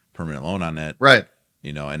a permanent loan on it. Right.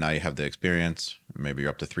 And now you have the experience. Maybe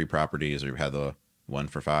you're up to 3 properties, or you've had the 1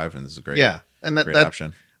 for 5, and this is a great. Yeah. And that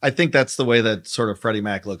option. I think that's the way that sort of Freddie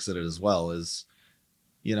Mac looks at it as well, is,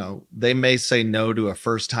 they may say no to a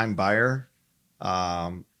first time buyer.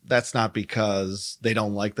 that's not because they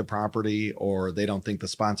don't like the property or they don't think the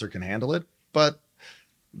sponsor can handle it, but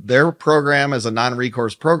their program as a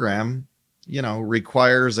non-recourse program,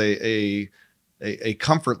 requires a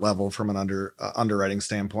comfort level from an underwriting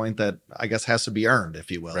standpoint that I guess has to be earned, if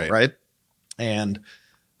you will. Right. And,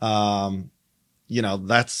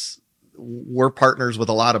 we're partners with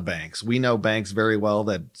a lot of banks. We know banks very well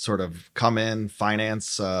that sort of come in,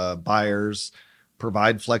 finance buyers,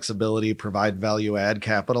 provide flexibility, provide value add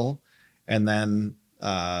capital. And then,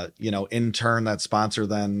 in turn, that sponsor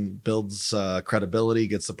then builds credibility,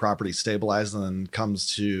 gets the property stabilized, and then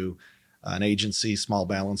comes to an agency small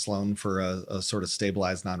balance loan for a sort of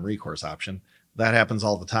stabilized non-recourse option. That happens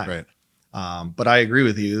all the time. Right. But I agree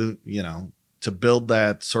with you, to build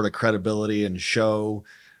that sort of credibility and show,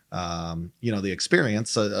 the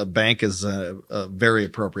experience, a bank is a very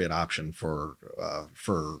appropriate option for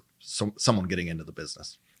someone getting into the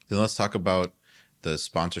business. Then let's talk about the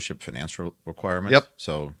sponsorship financial requirements. Yep.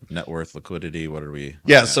 So net worth, liquidity, what are we?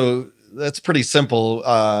 Yeah. So that's pretty simple.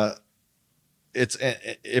 It's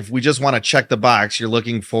if we just want to check the box, you're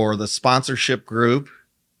looking for the sponsorship group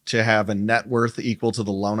to have a net worth equal to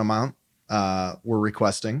the loan amount we're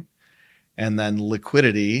requesting, and then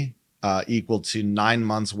liquidity equal to 9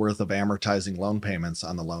 months worth of amortizing loan payments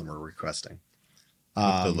on the loan we're requesting.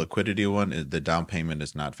 The liquidity one, the down payment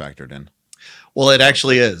is not factored in. Well, it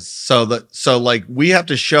actually is. So we have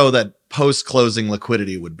to show that post-closing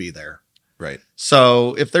liquidity would be there. Right.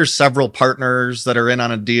 So if there's several partners that are in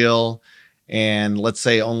on a deal, and let's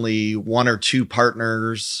say only one or two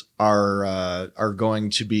partners are going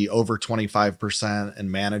to be over 25%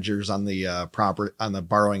 and managers on the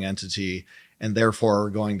borrowing entity, and therefore are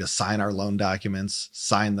going to sign our loan documents,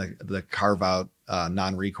 sign the carve out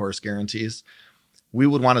non-recourse guarantees, we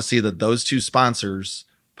would want to see that those two sponsors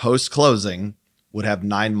post-closing would have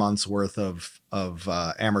 9 months worth of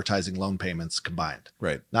amortizing loan payments combined.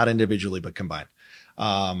 Right. Not individually, but combined.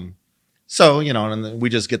 So, and then we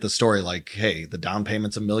just get the story like, hey, the down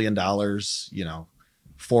payment's $1 million,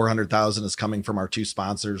 $400,000 is coming from our two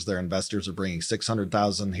sponsors. Their investors are bringing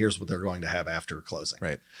 $600,000. Here's what they're going to have after closing.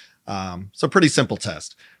 Right. So pretty simple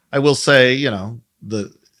test. I will say,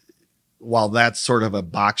 while that's sort of a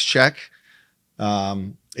box check,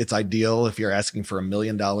 it's ideal if you're asking for $1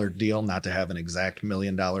 million deal, not to have an exact $1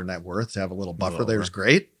 million net worth, to have a little buffer there is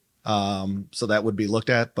great. So that would be looked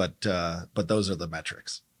at, but those are the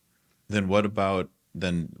metrics. Then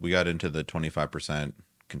then we got into the 25%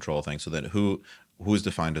 control thing. So then who's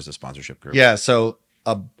defined as a sponsorship group? Yeah. So,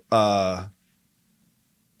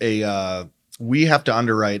 we have to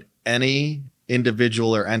underwrite any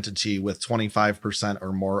individual or entity with 25%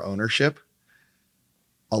 or more ownership,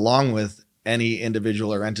 along with any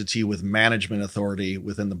individual or entity with management authority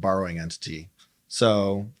within the borrowing entity.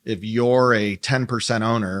 So if you're a 10%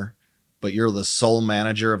 owner, but you're the sole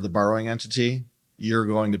manager of the borrowing entity, you're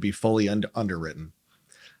going to be fully underwritten.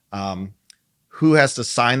 Who has to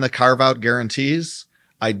sign the carve-out guarantees?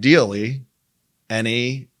 Ideally,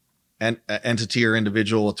 any entity or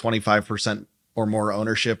individual with 25% or more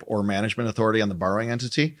ownership or management authority on the borrowing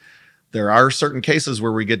entity. There are certain cases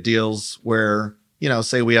where we get deals where,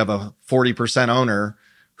 say we have a 40% owner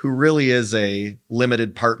who really is a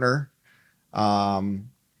limited partner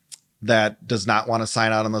that does not want to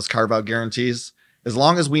sign out on those carve-out guarantees. As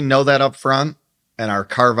long as we know that up front and our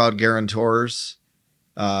carve-out guarantors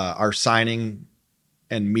are signing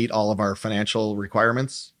and meet all of our financial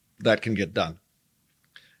requirements, that can get done.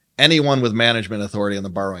 Anyone with management authority on the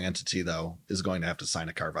borrowing entity, though, is going to have to sign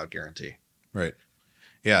a carve-out guarantee. Right.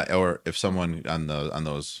 Yeah. Or if someone on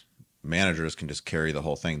those managers can just carry the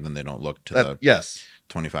whole thing, then they don't look to the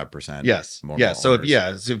 25%. Yes. Yeah. So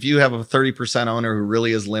if you have a 30% owner who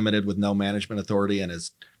really is limited with no management authority and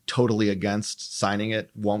is totally against signing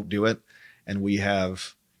it, won't do it, and we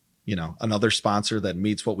have, another sponsor that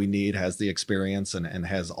meets what we need, has the experience and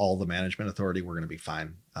has all the management authority, we're going to be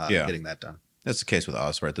fine getting that done. That's the case with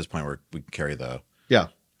us. We're at this point where we carry the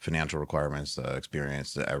financial requirements, the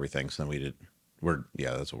experience, everything. So then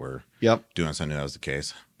that's what we're doing. So I knew that was the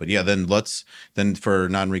case. But yeah, then for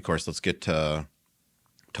non-recourse, let's get to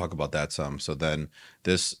talk about that some. So then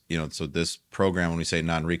this program, when we say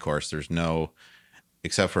non-recourse, there's no,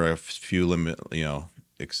 except for a few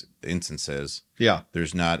instances. Yeah.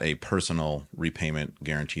 There's not a personal repayment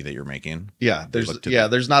guarantee that you're making. Yeah.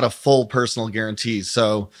 There's not a full personal guarantee.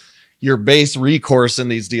 So your base recourse in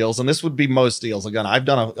these deals, and this would be most deals. Again, I've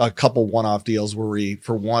done a couple one-off deals where we,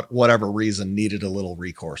 for whatever reason, needed a little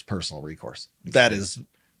personal recourse. That is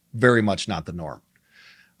very much not the norm.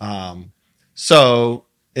 So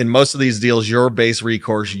in most of these deals, your base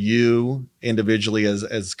recourse, you individually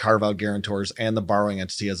as carve out guarantors and the borrowing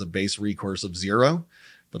entity has a base recourse of 0,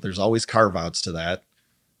 but there's always carve outs to that.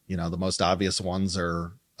 The most obvious ones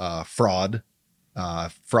are fraud.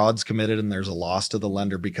 Fraud's committed and there's a loss to the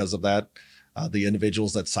lender because of that. The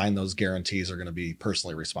individuals that sign those guarantees are going to be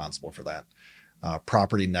personally responsible for that.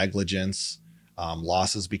 Property negligence,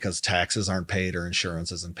 losses because taxes aren't paid or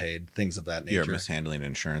insurance isn't paid, things of that nature. You're mishandling an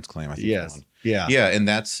insurance claim, I think. Yes. Yeah. Yeah.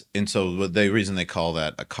 And so the reason they call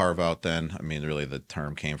that a carve out then, I mean, really the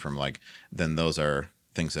term came from then those are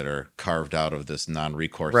things that are carved out of this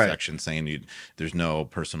non-recourse section saying there's no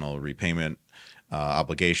personal repayment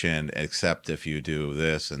obligation except if you do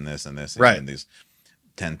this and this and this. And these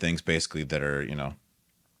 10 things basically that are,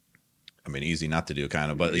 easy not to do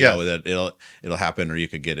kind of, but that it'll happen, or you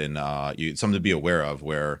could get in something to be aware of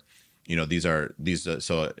where,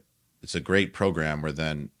 so it's a great program where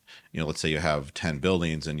then, let's say you have 10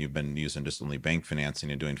 buildings and you've been using just only bank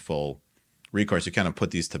financing and doing full recourse. You kind of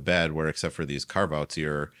put these to bed where, except for these carve outs,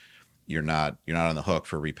 you're not on the hook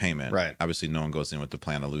for repayment. Right. Obviously no one goes in with the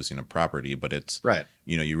plan of losing a property, but it's,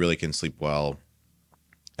 you really can sleep well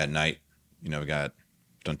at night. We got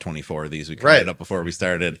done 24 of these. We counted up before we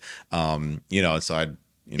started. So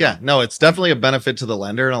it's definitely a benefit to the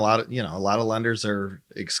lender, and a lot of lenders are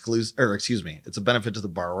it's a benefit to the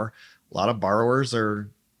borrower. A lot of borrowers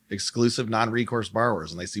are exclusive non-recourse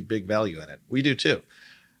borrowers and they see big value in it. We do too.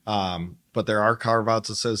 But there are carve outs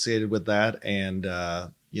associated with that. And,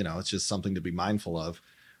 it's just something to be mindful of.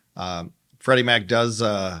 Freddie Mac does,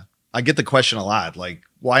 I get the question a lot, like,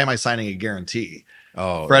 why am I signing a guarantee?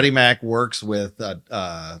 Freddie Mac works with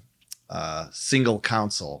single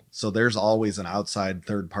counsel. So there's always an outside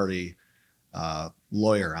third party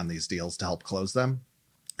lawyer on these deals to help close them.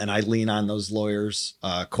 And I lean on those lawyers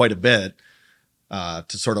quite a bit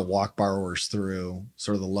to sort of walk borrowers through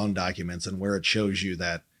sort of the loan documents and where it shows you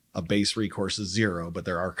that a base recourse is 0, but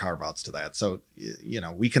there are carve outs to that. So,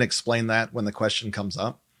 we can explain that when the question comes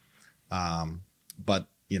up. But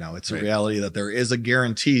it's a reality that there is a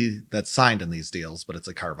guarantee that's signed in these deals, but it's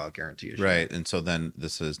a carve out guarantee issue. Right. And so then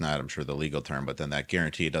this is not, I'm sure, the legal term, but then that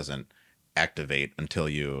guarantee doesn't activate until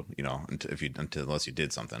unless you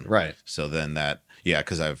did something. Right. So then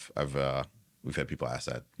because we've had people ask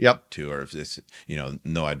that too, or if this,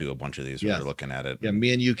 I do a bunch of these where they're looking at it. Yeah.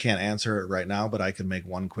 Me and you can't answer it right now, but I can make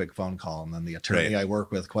one quick phone call and then the attorney I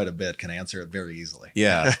work with quite a bit can answer it very easily.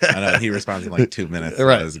 Yeah. I know. He responds in 2 minutes.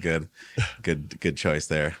 Right. That was good choice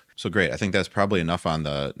there. So great. I think that's probably enough on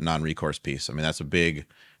the non-recourse piece. I mean, that's a big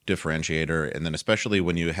differentiator. And then especially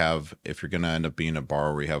when if you're going to end up being a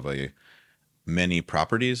borrower, you have many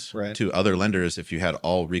properties to other lenders. If you had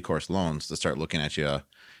all recourse loans, to start looking at you,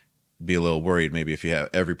 be a little worried maybe if you have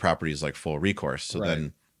every property is full recourse. So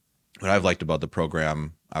then what I've liked about the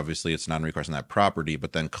program, obviously it's non-recourse on that property,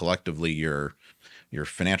 but then collectively your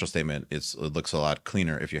financial statement, it looks a lot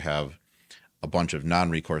cleaner if you have a bunch of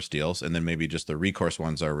non-recourse deals, and then maybe just the recourse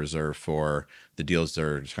ones are reserved for the deals that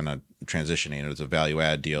are just kind of transitioning. It's a value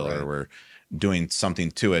add deal or we're doing something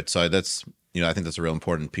to it. So that's, I think that's a real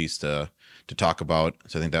important piece to talk about.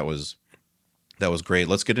 So I think that was great.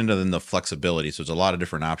 Let's get into the flexibility. So there's a lot of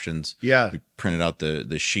different options. Yeah. We printed out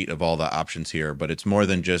the sheet of all the options here, but it's more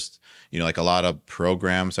than just, like a lot of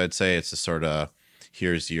programs, I'd say it's a sort of,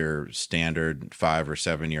 here's your standard 5 or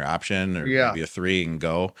 7 year option, or maybe a 3 and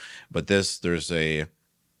go. But there's just a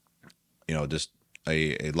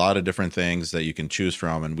lot of different things that you can choose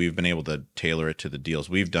from. And we've been able to tailor it to the deals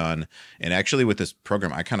we've done. And actually with this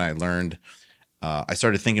program, I kind of learned, I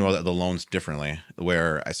started thinking about the loans differently,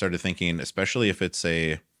 where I started thinking, especially if it's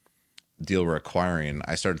a deal we're acquiring,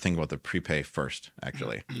 I started thinking about the prepay first,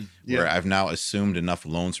 actually, where I've now assumed enough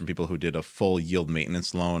loans from people who did a full yield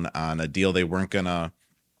maintenance loan on a deal they weren't gonna,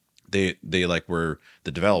 they were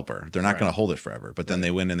the developer. They're not going to hold it forever, but then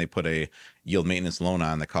they went and they put a yield maintenance loan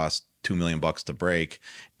on that cost $2 million to break.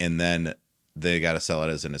 And then they got to sell it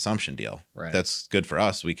as an assumption deal. Right. That's good for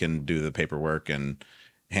us. We can do the paperwork and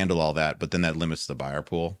handle all that, but then that limits the buyer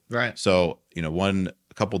pool. Right. So,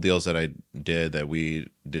 a couple deals that we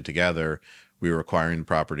did together, we were acquiring the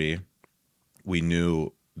property. We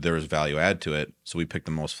knew there was value add to it. So we picked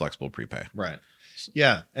the most flexible prepay. Right.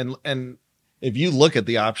 Yeah. And if you look at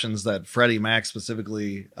the options that Freddie Mac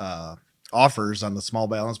specifically offers on the small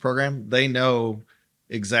balance program, they know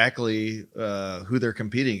exactly who they're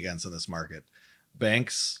competing against in this market.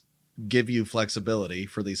 Banks give you flexibility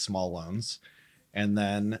for these small loans. And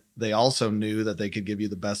then they also knew that they could give you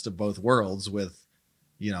the best of both worlds with,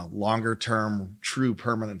 longer term, true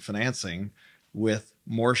permanent financing with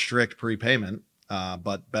more strict prepayment,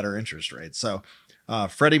 but better interest rates. So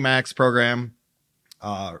Freddie Mac's program,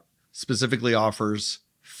 specifically offers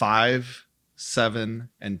 5, 7,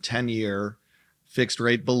 and 10-year fixed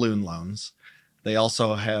rate balloon loans. They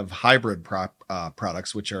also have hybrid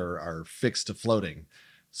products, which are fixed to floating.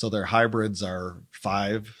 So their hybrids are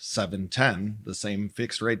 5, 7, 10, the same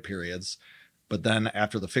fixed rate periods, but then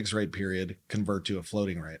after the fixed rate period, convert to a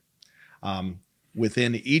floating rate.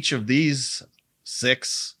 Within each of these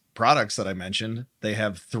 6 products that I mentioned, they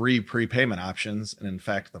have 3 prepayment options. And in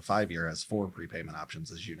fact, the 5-year has 4 prepayment options,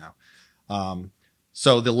 as you know.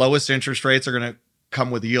 So the lowest interest rates are going to come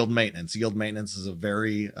with yield maintenance. Yield maintenance is a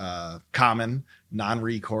very common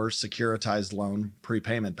non-recourse securitized loan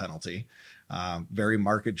prepayment penalty. Very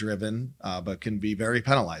market driven, but can be very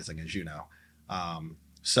penalizing, as you know.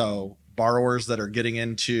 So borrowers that are getting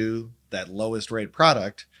into that lowest rate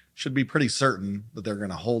product should be pretty certain that they're going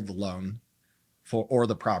to hold the loan or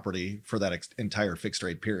the property for that entire fixed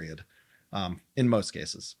rate period. In most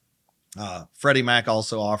cases, Freddie Mac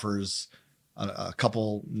also offers a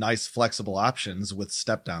couple nice flexible options with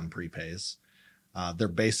step down prepays. Their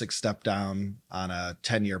basic step down on a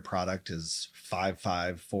 10-year product is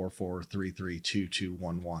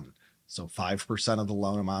 5.544332211. So 5% of the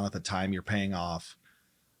loan amount at the time you're paying off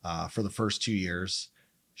for the first 2 years,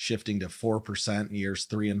 shifting to 4% in years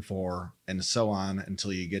 3 and 4, and so on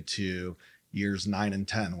until you get to years 9 and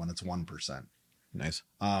 10 when it's 1%. Nice.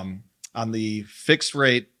 On the fixed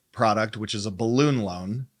rate product, which is a balloon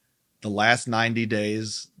loan, the last 90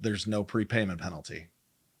 days, there's no prepayment penalty.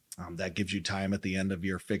 That gives you time at the end of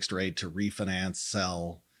your fixed rate to refinance,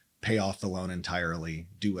 sell, pay off the loan entirely,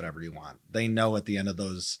 do whatever you want. They know at the end of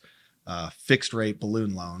those fixed rate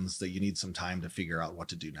balloon loans that you need some time to figure out what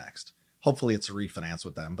to do next. Hopefully it's a refinance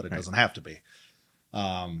with them, but it doesn't have to be.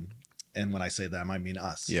 And when I say them, I mean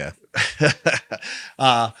us. Yeah.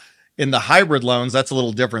 In the hybrid loans, that's a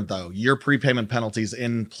little different though. Your prepayment penalty's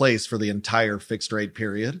in place for the entire fixed rate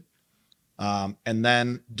period. And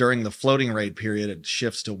then during the floating rate period, it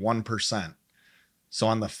shifts to 1%. So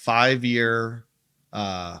on the 5-year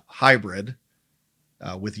hybrid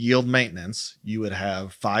with yield maintenance, you would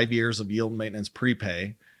have 5 years of yield maintenance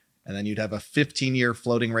prepay, and then you'd have a 15-year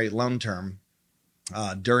floating rate loan term,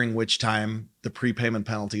 during which time the prepayment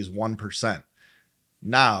penalty is 1%.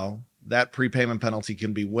 Now, that prepayment penalty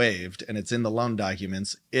can be waived, and it's in the loan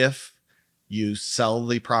documents if you sell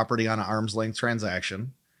the property on an arm's length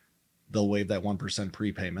transaction. They'll waive that 1%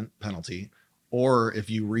 prepayment penalty. Or if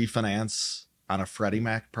you refinance on a Freddie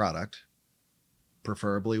Mac product,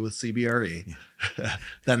 preferably with CBRE,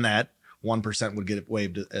 then that 1% would get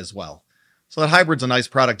waived as well. So that hybrid's a nice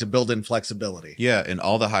product to build in flexibility. Yeah, and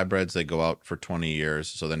all the hybrids, they go out for 20 years.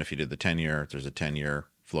 So then if you did the 10-year, there's a 10-year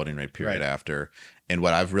floating rate period after. And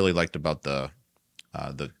what I've really liked about the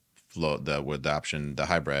option, the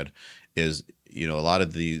hybrid, is, you know, a lot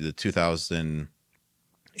of the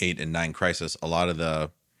 2008 and 9 crisis, a lot of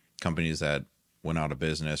the companies that went out of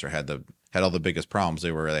business or had all the biggest problems,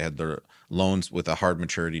 they had their loans with a hard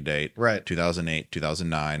maturity date, right? 2008,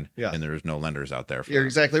 2009, and there was no lenders out there. You're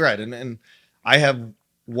exactly right. And I have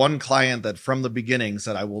one client that from the beginning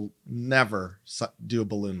said, I will never do a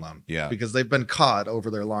balloon loan. Yeah. Because they've been caught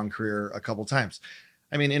over their long career a couple times.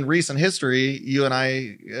 I mean, in recent history, you and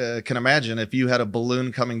I can imagine if you had a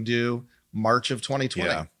balloon coming due March of 2020.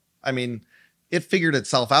 Yeah. I mean, it figured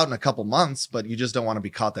itself out in a couple months, but you just don't want to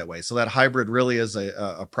be caught that way. So that hybrid really is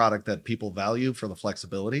a product that people value for the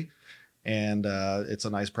flexibility. And it's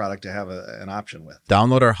a nice product to have an option with.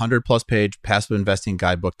 Download our 100-plus page passive investing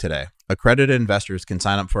guidebook today. Accredited investors can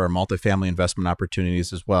sign up for our multifamily investment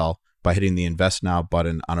opportunities as well by hitting the Invest Now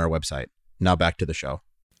button on our website. Now back to the show.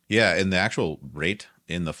 Yeah, and the actual rate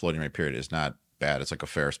in the floating rate period is not bad. It's like a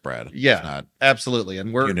fair spread. Yeah, it's not absolutely.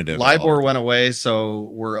 And LIBOR went away, so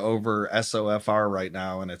we're over SOFR right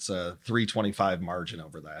now, and it's a 325 margin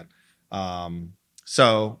over that.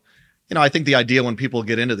 So, you know, I think the idea when people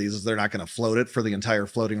get into these is they're not going to float it for the entire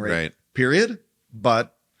floating rate period,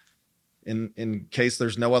 but in case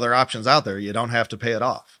there's no other options out there, you don't have to pay it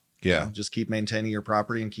off. Yeah. You know, just keep maintaining your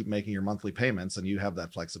property and keep making your monthly payments, and you have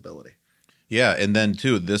that flexibility. Yeah, and then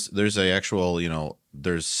too, there's a actual, you know,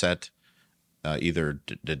 there's set either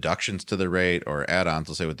deductions to the rate or add-ons.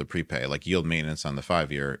 Let's say with the prepay, like yield maintenance on the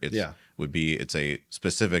 5-year, it's a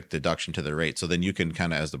specific deduction to the rate. So then you can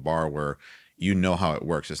kind of, as the borrower, you know how it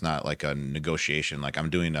works. It's not like a negotiation. Like I'm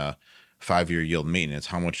doing a 5-year yield maintenance.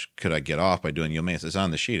 How much could I get off by doing yield maintenance? It's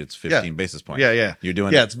on the sheet. It's 15 basis points. Yeah. You're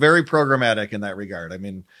doing. Yeah, it's very programmatic in that regard. I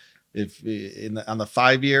mean, if on the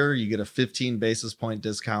 5-year, you get a 15 basis point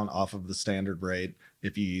discount off of the standard rate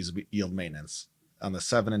if you use yield maintenance. On the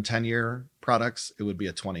 7 and 10-year products, it would be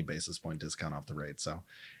a 20 basis point discount off the rate. So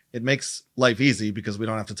it makes life easy because we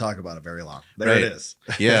don't have to talk about it very long. There Right. it is.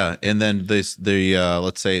 Yeah. And then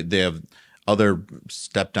let's say they have other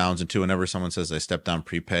step downs into whenever someone says they step down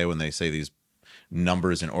prepay, when they say these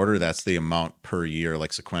numbers in order, that's the amount per year,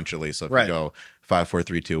 like sequentially. So if Right. you go 5, 4,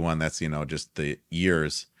 3, 2, 1, that's, just the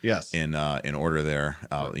years Yes. in order there.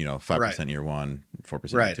 5% year one,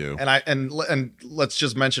 4% Right. year two. And let's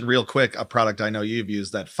just mention real quick a product I know you've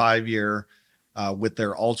used, that 5-year with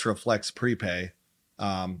their Ultra Flex prepay,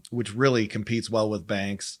 which really competes well with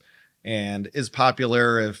banks and is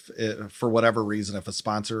popular if for whatever reason, if a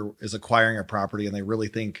sponsor is acquiring a property and they really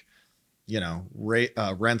think,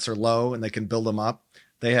 rents are low and they can build them up.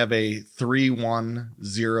 They have a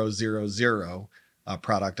 31000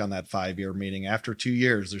 product on that 5-year, meaning after 2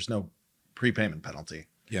 years, there's no prepayment penalty.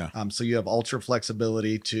 Yeah. So you have ultra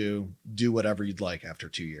flexibility to do whatever you'd like after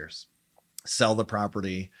 2 years, sell the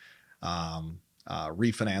property,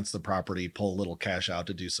 refinance the property, pull a little cash out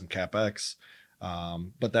to do some CapEx.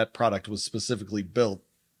 But that product was specifically built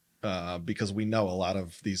because we know a lot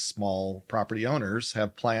of these small property owners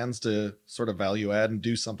have plans to sort of value add and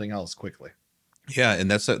do something else quickly. Yeah. And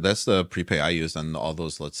that's the prepay I used on all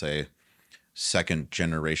those, let's say, second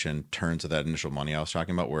generation turns of that initial money I was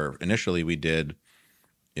talking about, where initially we did,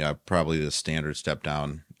 probably the standard step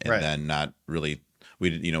down, and then not really,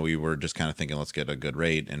 we were just kind of thinking, let's get a good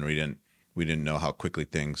rate. And we didn't know how quickly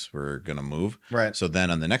things were going to move. Right. So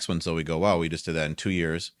then on the next one, so we go, wow, we just did that in 2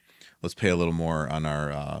 years. Let's pay a little more on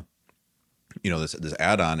our, this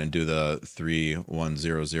add-on and do the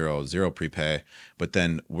 31000 prepay. But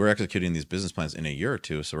then we're executing these business plans in a year or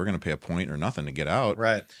two. So we're going to pay a point or nothing to get out.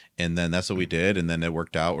 Right. And then that's what we did. And then it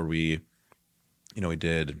worked out where we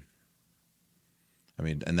did,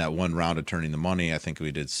 in that one round of turning the money, I think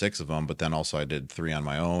we did 6 of them, but then also I did 3 on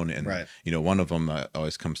my own. And, one of them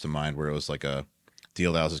always comes to mind where it was like a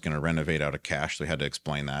deal that I was just going to renovate out of cash. So we had to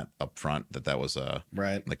explain that up front, that was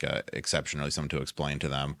like a exception, really something to explain to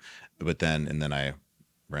them. But then I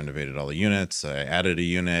renovated all the units, I added a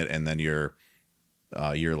unit, and then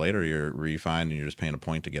a year later you're refined and you're just paying a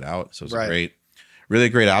point to get out. So it's a really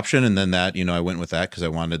great option. And then that, I went with that because I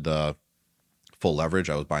wanted the full leverage.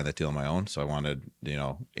 I was buying that deal on my own. So I wanted,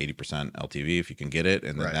 80% LTV if you can get it.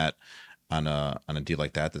 And then that on a deal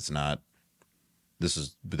like that, this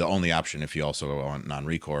is the only option if you also want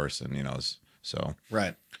non-recourse, and so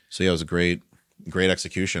yeah, it was a great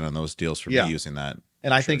execution on those deals for me using that.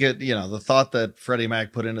 And I think the thought that Freddie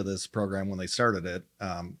Mac put into this program when they started it,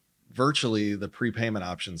 virtually the prepayment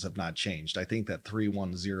options have not changed. I think that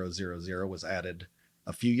 31000 was added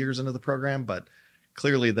a few years into the program, but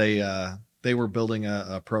clearly they were building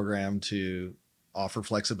a program to offer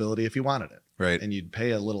flexibility if you wanted it. Right. And you'd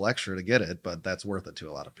pay a little extra to get it, but that's worth it to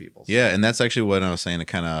a lot of people. So. Yeah. And that's actually what I was saying,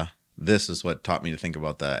 this is what taught me to think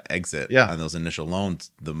about the exit on those initial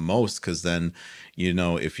loans the most. Cause then,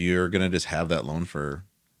 if you're going to just have that loan for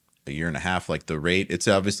a year and a half, like the rate, it's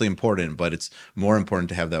obviously important, but it's more important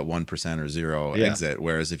to have that 1% or 0 exit.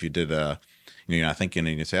 Whereas if you did you're not thinking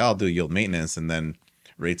and you say, I'll do yield maintenance, and then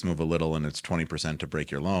rates move a little and it's 20% to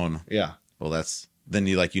break your loan. Yeah. Well, then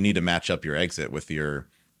you need to match up your exit with your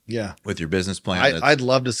business plan. I'd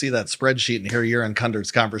love to see that spreadsheet and hear your and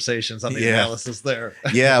Kundert's conversations on the analysis there.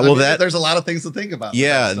 Yeah. Well, there's a lot of things to think about.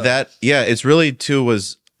 Yeah. It's really too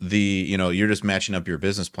was you're just matching up your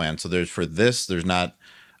business plan. So there's not,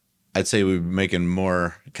 I'd say we're making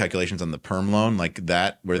more calculations on the perm loan like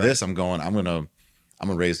that, where I'm going to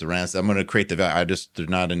raise the rents. I'm going to create the value. There's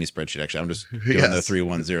not any spreadsheet actually. I'm just doing the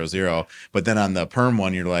 3100. But then on the perm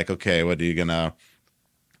one, you're like, okay, what are you going to,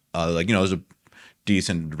 there's a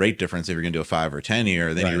decent rate difference if you're going to do a 5 or 10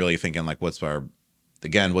 year. Then you're really thinking like, what's your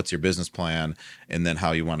business plan, and then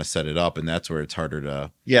how you want to set it up. And that's where it's harder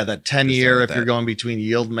to. Yeah. That 10 year, if you're going between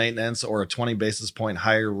yield maintenance or a 20 basis point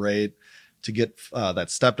higher rate to get that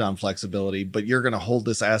step down flexibility, but you're going to hold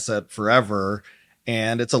this asset forever.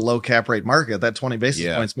 And it's a low cap rate market. That 20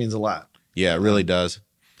 basis points means a lot. Yeah, it really does.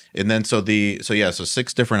 And then so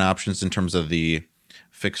 6 different options in terms of the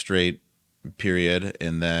fixed rate period,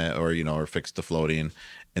 and then or fixed to floating.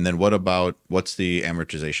 And then what's the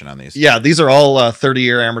amortization on these? Yeah, these are all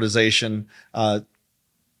 30-year amortization.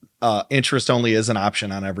 Interest only is an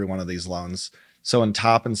option on every one of these loans. So in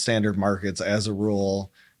top and standard markets, as a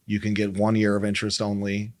rule, you can get 1 year of interest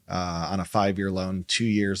only on a 5-year loan, 2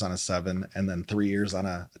 years on a 7, and then 3 years on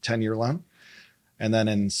a 10-year loan. And then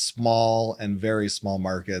in small and very small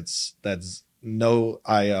markets, that's no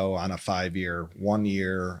IO on a 5-year, 1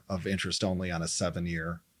 year of interest only on a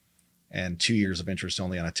 7-year, and 2 years of interest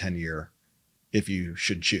only on a 10-year, if you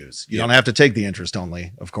should choose. You don't have to take the interest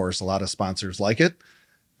only, of course. A lot of sponsors like it.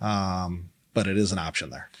 but it is an option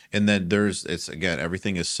there. And then it's again,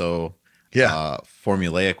 everything is so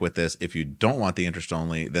formulaic with this. If you don't want the interest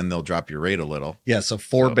only, then they'll drop your rate a little. Yeah. So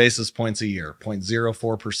 4 basis points a year,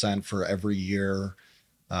 0.04% for every year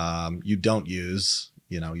you don't use,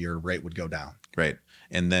 your rate would go down. Right.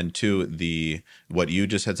 And then what you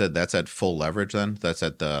just had said, that's at full leverage then? That's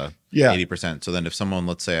at the 80%. So then if someone,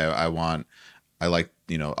 let's say I don't want to lead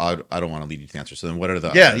you to the answer. So then what are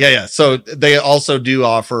the... Yeah. So they also do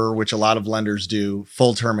offer, which a lot of lenders do,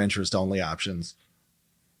 full-term interest only options.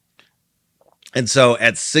 And so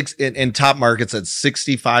in top markets at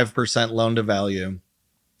 65% loan to value,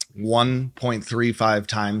 1.35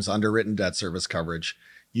 times underwritten debt service coverage,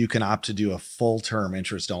 you can opt to do a full term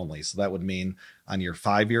interest only. So that would mean on your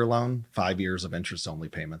 5-year loan, 5 years of interest only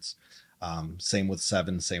payments. Same with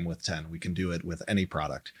 7, same with 10. We can do it with any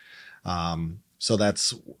product. So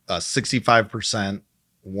that's 65%,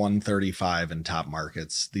 135 in top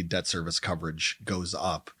markets. The debt service coverage goes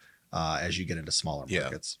up as you get into smaller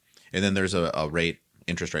markets. And then there's a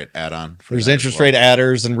interest rate add-on. There's interest rate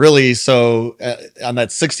adders. And really, so on that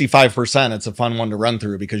 65%, it's a fun one to run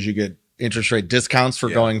through because you get interest rate discounts for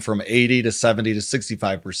going from 80 to 70 to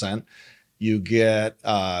 65%. You get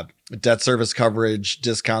debt service coverage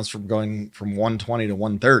discounts from going from 120 to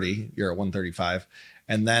 130. You're at 135.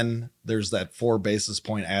 And then there's that 4 basis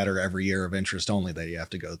point adder every year of interest only that you have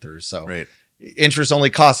to go through. So interest only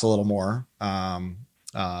costs a little more.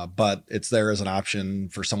 But it's there as an option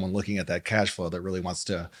for someone looking at that cash flow that really wants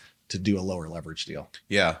to do a lower leverage deal.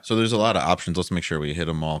 Yeah. So there's a lot of options. Let's make sure we hit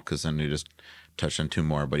them all because then we just touched on 2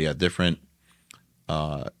 more. But different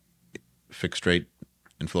fixed rate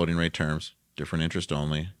and floating rate terms, different interest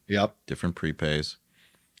only. Yep. Different prepays.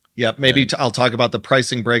 Yep. Maybe I'll talk about the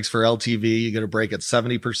pricing breaks for LTV. You get a break at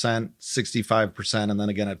 70%, 65%, and then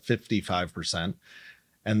again at 55%.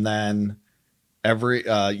 And then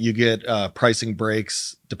you get pricing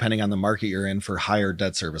breaks depending on the market you're in for higher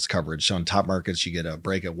debt service coverage. So in top markets, you get a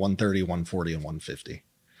break at 130, 140, and 150.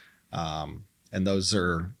 And those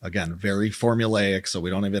are, again, very formulaic. So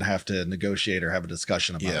we don't even have to negotiate or have a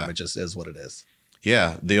discussion about them. It just is what it is.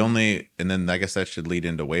 Yeah. And then I guess that should lead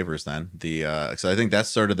into waivers then. So I think that's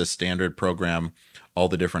sort of the standard program, all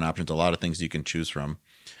the different options, a lot of things you can choose from.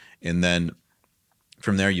 And then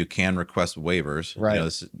from there, you can request waivers.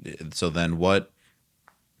 Right. So then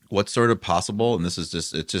what's sort of possible? And it's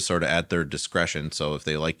just sort of at their discretion. So if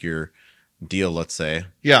they like your deal, let's say,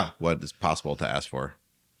 what is possible to ask for?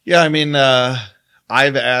 Yeah. I mean,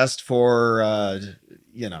 I've asked for,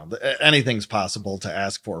 anything's possible to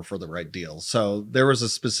ask for the right deal. So there was a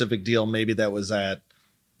specific deal, maybe that was at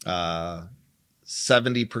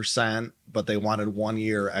 70%, but they wanted 1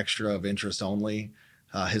 year extra of interest only.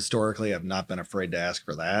 Historically, I've not been afraid to ask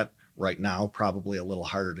for that. Right now, probably a little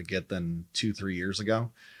harder to get than 2-3 years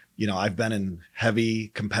ago. I've been in heavy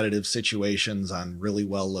competitive situations on really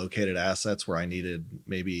well located assets where I needed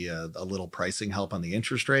maybe a little pricing help on the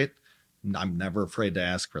interest rate. I'm never afraid to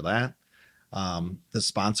ask for that. The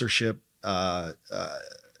sponsorship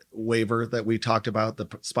waiver that we talked about, the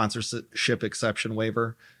sponsorship exception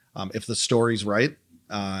waiver, if the story's right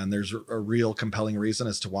and there's a real compelling reason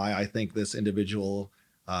as to why I think this individual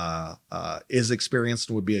is experienced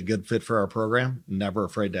and would be a good fit for our program, never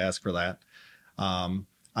afraid to ask for that. On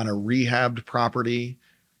a rehabbed property,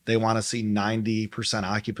 they want to see 90%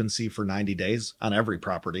 occupancy for 90 days. On every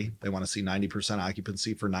property, they want to see 90%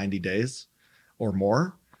 occupancy for 90 days or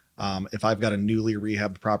more. If I've got a newly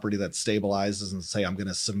rehabbed property that stabilizes and say I'm going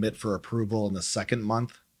to submit for approval in the second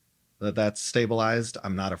month that's stabilized,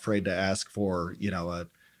 I'm not afraid to ask for, a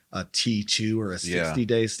T2 or a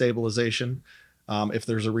 60-day stabilization if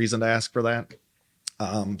there's a reason to ask for that.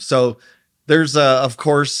 So there's, of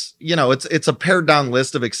course, it's a pared down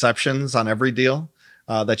list of exceptions on every deal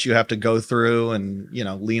that you have to go through and,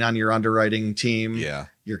 lean on your underwriting team,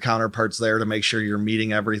 your counterparts there to make sure you're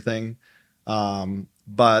meeting everything.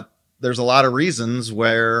 But there's a lot of reasons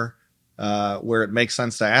where it makes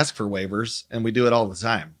sense to ask for waivers, and we do it all the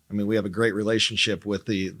time. I mean, we have a great relationship with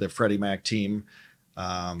the Freddie Mac team.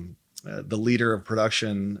 The leader of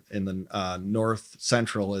production in the North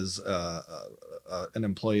Central is an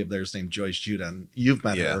employee of theirs named Joyce Judah. And you've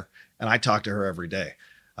met her, and I talk to her every day.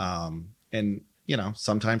 And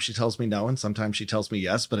sometimes she tells me no, and sometimes she tells me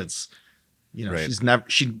yes. But it's she's never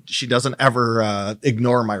she doesn't ever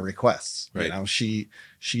ignore my requests. Right. She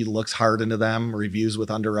looks hard into them, reviews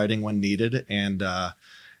with underwriting when needed, and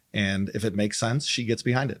if it makes sense, she gets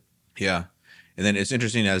behind it. Yeah. And then it's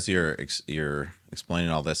interesting as you're explaining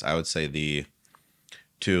all this, I would say if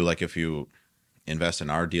you invest in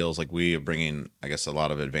our deals, like we are bringing, I guess, a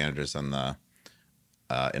lot of advantages on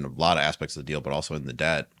in a lot of aspects of the deal, but also in the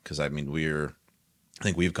debt. Because I mean, I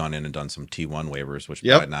think we've gone in and done some T1 waivers, which is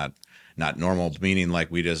probably not normal, meaning like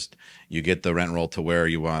you get the rent roll to where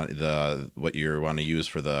you want what you want to use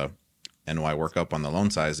for the NOI workup on the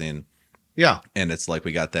loan sizing. Yeah. And it's like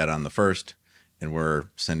we got that on the 1st and we're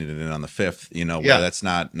sending it in on the 5th, Yeah. That's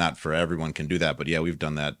not for everyone can do that. But yeah, we've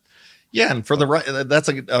done that. Yeah. And for that's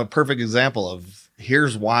a perfect example of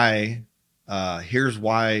here's why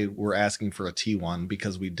we're asking for a T1,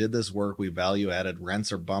 because we did this work. We value added.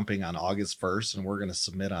 Rents are bumping on August 1st and we're going to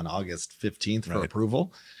submit on August 15th for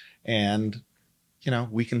approval. And,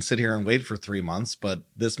 we can sit here and wait for 3 months, but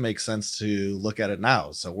this makes sense to look at it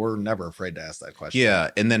now. So we're never afraid to ask that question.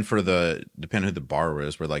 Yeah. And then depending who the borrower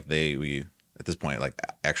is, we're like, we at this point, like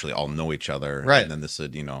actually all know each other. Right. And then this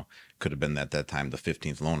would, could have been at that time the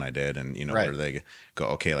 15th loan I did. And, where they go,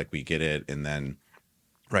 okay, like we get it. And then,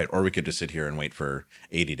 right. Or we could just sit here and wait for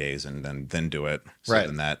 80 days and then do it. So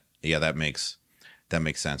then that makes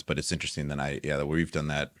sense. But it's interesting that we've done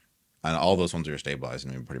that. And all those ones are stabilized,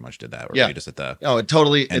 and we pretty much did that. Or we just at the it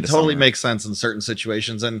totally makes sense in certain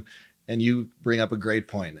situations. And you bring up a great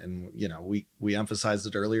point. And we emphasized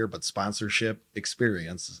it earlier, but sponsorship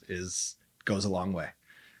experience goes a long way.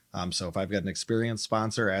 So if I've got an experienced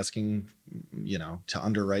sponsor asking, to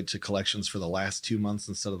underwrite to collections for the last 2 months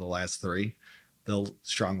instead of the last 3, they'll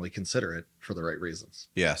strongly consider it for the right reasons.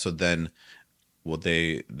 Yeah. So then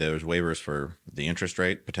there's waivers for the interest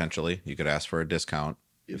rate. Potentially you could ask for a discount.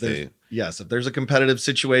 If there's a competitive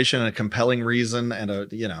situation and a compelling reason and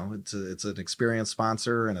it's an experienced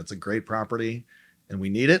sponsor and it's a great property and we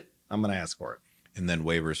need it, I'm going to ask for it. And then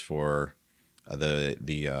waivers for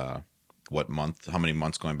what month, how many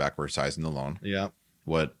months going back we're sizing the loan. Yeah.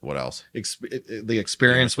 What else? The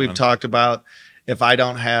experience we've talked about. If I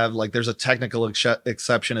don't have, there's a technical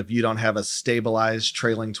exception if you don't have a stabilized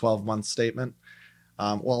trailing 12-month statement.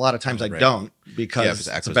 A lot of times I don't, because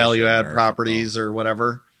it's value add properties or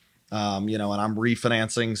whatever. And I'm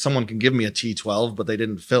refinancing. Someone can give me a T12, but they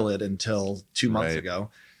didn't fill it until 2 months ago.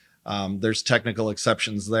 There's technical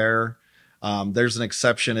exceptions there. There's an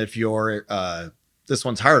exception if you're, this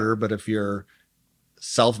one's harder, but if you're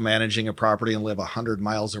self-managing a property and live 100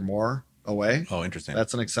 miles or more away. Oh, interesting.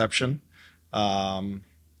 That's an exception.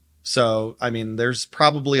 So, there's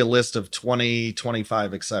probably a list of 20,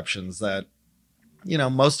 25 exceptions that,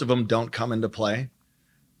 most of them don't come into play.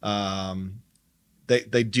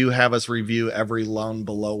 They do have us review every loan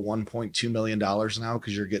below $1.2 million now,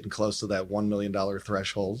 because you're getting close to that $1 million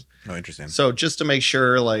threshold. Oh, interesting. So just to make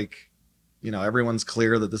sure, everyone's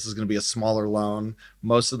clear that this is going to be a smaller loan.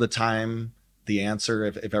 Most of the time, the answer,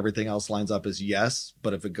 if everything else lines up, is yes.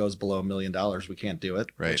 But if it goes below $1 million, we can't do it,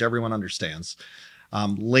 which everyone understands.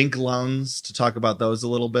 Link loans, to talk about those a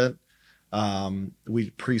little bit.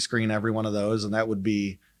 We pre-screen every one of those, and that would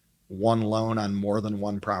be one loan on more than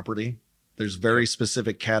one property. There's very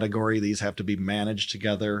specific category. These have to be managed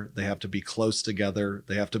together. They have to be close together.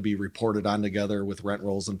 They have to be reported on together with rent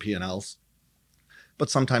rolls and P&Ls. But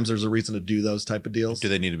sometimes there's a reason to do those type of deals. Do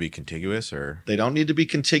they need to be contiguous, or? They don't need to be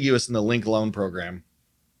contiguous in the link loan program.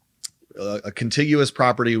 A contiguous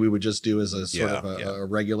property we would just do as a sort of a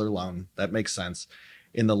regular loan. That makes sense.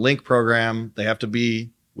 In the link program, they have to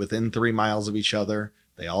be within 3 miles of each other.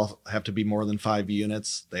 They all have to be more than 5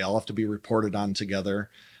 units. They all have to be reported on together.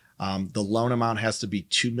 The loan amount has to be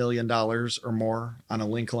 $2 million or more on a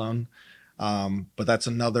link loan. But that's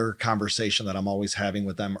another conversation that I'm always having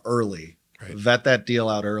with them early. Right. Vet that deal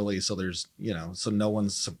out early, so there's, so no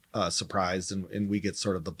one's surprised, and we get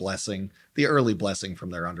sort of the early blessing from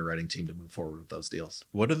their underwriting team to move forward with those deals.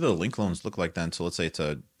 What do the link loans look like then? So let's say it's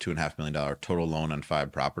a $2.5 million total loan on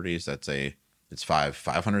 5 properties. It's five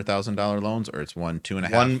 $500,000 loans, or it's one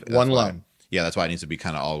 2.5. One loan. Yeah, that's why it needs to be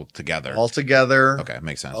kind of all together. All together. Okay,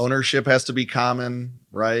 makes sense. Ownership has to be common,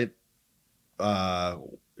 right?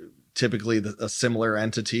 Typically a similar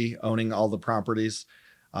entity owning all the properties.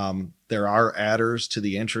 There are adders to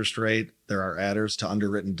the interest rate. There are adders to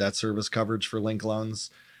underwritten debt service coverage for link loans.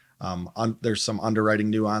 There's some underwriting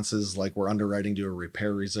nuances, like we're underwriting to a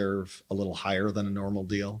repair reserve a little higher than a normal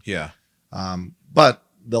deal. Yeah. But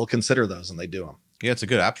they'll consider those, and they do them. Yeah, it's a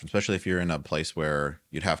good option, especially if you're in a place where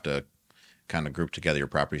you'd have to kind of group together your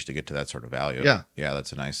properties to get to that sort of value. Yeah. Yeah,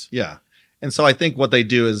 that's a nice. Yeah. And so I think what they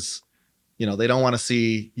do is, they don't want to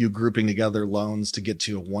see you grouping together loans to get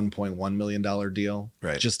to a $1.1 million deal,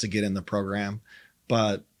 right, just to get in the program.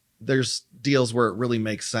 But there's deals where it really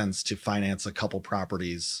makes sense to finance a couple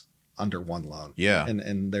properties under one loan. Yeah.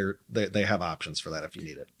 And they have options for that if you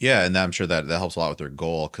need it. Yeah. And I'm sure that helps a lot with their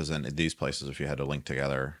goal, because in these places, if you had to link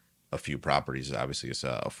together, a few properties. Obviously, it's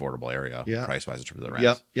an affordable area, price wise for the rents.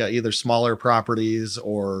 Yep. Yeah, either smaller properties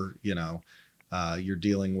or you're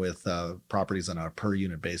dealing with properties on a per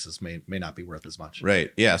unit basis may not be worth as much.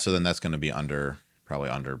 Right. Yeah. So then that's going to be probably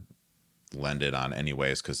under lended on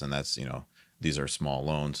anyways, because then that's these are small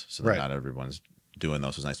loans, so then not everyone's doing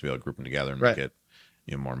those. So it's nice to be able to group them together and make it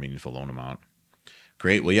more meaningful loan amount.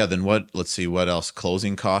 Great. Well, yeah. Then let's see what else.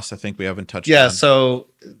 Closing costs, I think we haven't touched on. Yeah. So,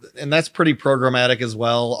 and that's pretty programmatic as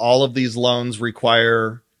well. All of these loans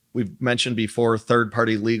require, we've mentioned before,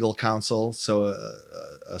 third-party legal counsel. So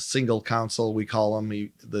a single counsel, we call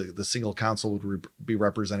them. The single counsel would be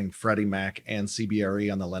representing Freddie Mac and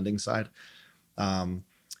CBRE on the lending side. And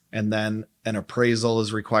then an appraisal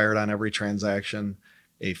is required on every transaction.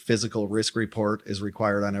 A physical risk report is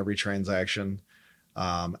required on every transaction.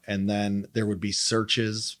 And then there would be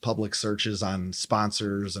public searches on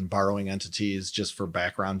sponsors and borrowing entities just for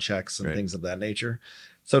background checks and things of that nature.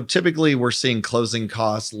 So typically we're seeing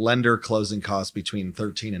lender closing costs between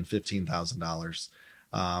 $13,000 and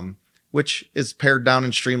 $15,000, which is pared down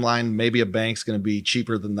and streamlined. Maybe a bank's going to be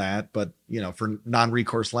cheaper than that, but for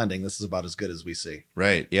non-recourse lending, this is about as good as we see.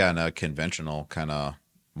 Right. Yeah. And a conventional kind of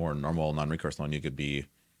more normal non-recourse loan, you could be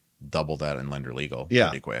double that in lender legal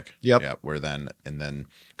pretty quick. Yep. Yeah. And then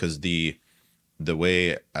because the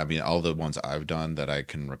way, all the ones I've done that I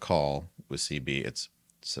can recall with CB,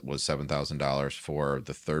 was $7,000 for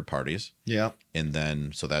the third parties. Yeah. And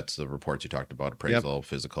then, so that's the reports you talked about, appraisal,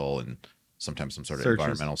 physical, and sometimes some sort of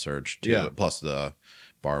environmental search too, plus the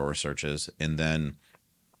borrower searches. And then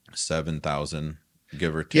 7,000,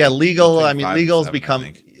 give or take. Yeah. Legal.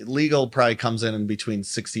 Legal probably comes in between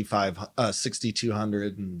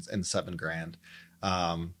 6,200 and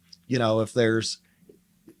 $7,000. If there's,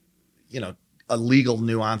 a legal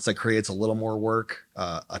nuance that creates a little more work,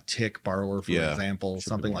 a tick borrower, for example,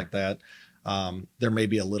 something like that, there may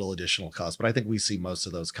be a little additional cost, but I think we see most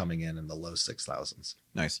of those coming in the low 6,000s.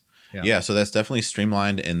 Nice. Yeah. So that's definitely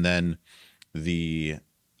streamlined. And then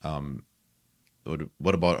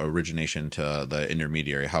what about origination to the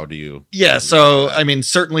intermediary? How do you? Yeah. So,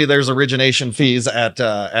 certainly there's origination fees at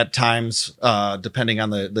times, depending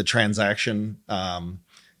on the transaction.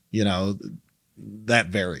 That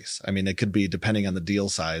varies. It could be, depending on the deal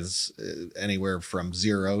size, anywhere from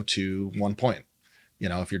 0 to 1 point.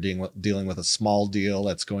 If you're dealing with a small deal,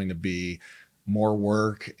 that's going to be more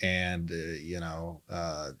work and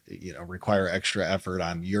require extra effort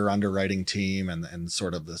on your underwriting team and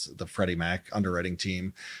sort of the Freddie Mac underwriting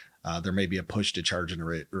team. There may be a push to charge an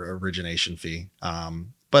origination fee.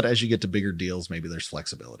 But as you get to bigger deals, maybe there's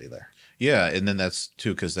flexibility there. Yeah, and then that's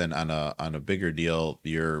too, because then on a bigger deal,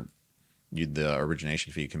 the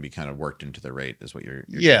origination fee can be kind of worked into the rate, is what you're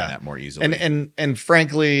getting at more easily. And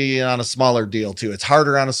frankly, on a smaller deal too, it's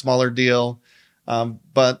harder on a smaller deal.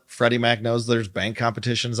 But Freddie Mac knows there's bank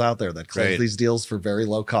competitions out there that close these deals for very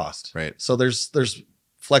low cost. Right. So there's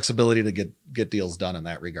flexibility to get deals done in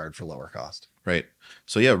that regard for lower cost. Right.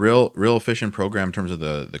 So yeah, real efficient program in terms of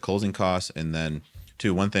the closing costs. And then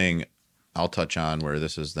too, one thing I'll touch on where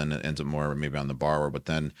this is then it ends up more maybe on the borrower, but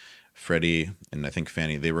then Freddie and I think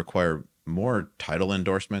Fannie, they require more title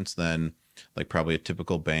endorsements than like probably a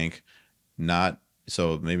typical bank.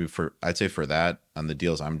 So maybe I'd say for that, on the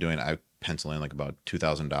deals I'm doing, I pencil in like about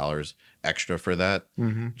 $2,000 extra for that.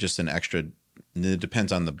 Mm-hmm. Just an extra. It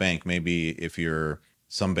depends on the bank. Maybe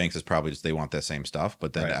some banks is probably just they want that same stuff,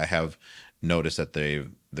 but then I have noticed that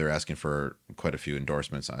they're asking for quite a few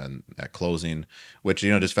endorsements at closing, which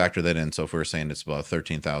just factor that in. So if we were saying it's about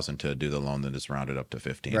 $13,000 to do the loan, then it's rounded up to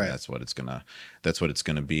 15. Right. That's what it's gonna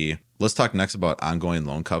be. Let's talk next about ongoing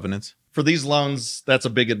loan covenants. For these loans, that's a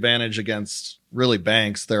big advantage against really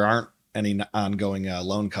banks. There aren't any ongoing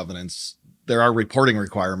loan covenants. There are reporting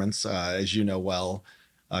requirements, as you know well.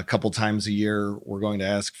 A couple times a year, we're going to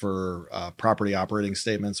ask for property operating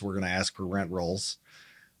statements. We're going to ask for rent rolls.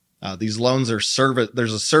 These loans are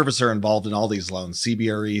there's a servicer involved in all these loans.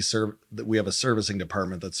 CBRE, we have a servicing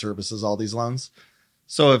department that services all these loans.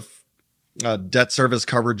 So if debt service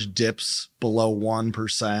coverage dips below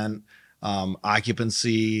 1%,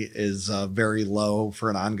 occupancy is very low for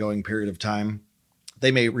an ongoing period of time,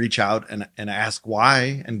 they may reach out and ask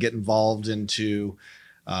why and get involved into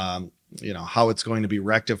how it's going to be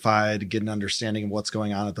rectified, get an understanding of what's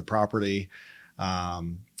going on at the property.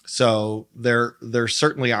 So there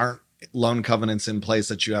certainly aren't loan covenants in place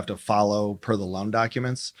that you have to follow per the loan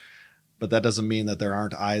documents, but that doesn't mean that there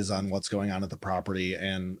aren't eyes on what's going on at the property,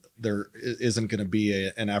 and there isn't going to be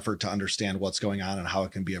an effort to understand what's going on and how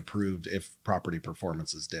it can be approved if property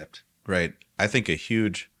performance is dipped. Right. I think a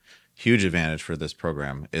huge advantage for this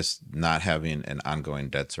program is not having an ongoing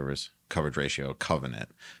debt service coverage ratio covenant.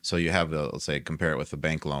 So you have let's say compare it with a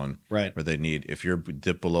bank loan, right? Where they need, if you're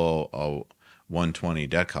dip below a 120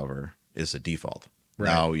 debt cover, is a default.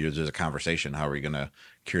 Right. Now there's a conversation. How are we going to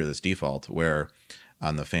cure this default? Where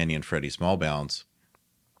on the Fannie and Freddie small balance,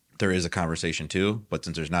 there is a conversation too, but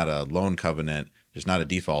since there's not a loan covenant, there's not a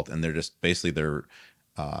default, and they're just basically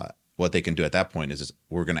what they can do at that point is just,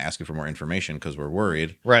 we're going to ask you for more information because we're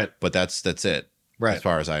worried. Right. But that's it. Right. As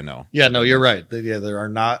far as I know. Yeah, no, you're right. There are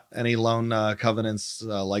not any loan covenants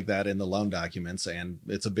like that in the loan documents, and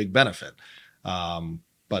it's a big benefit.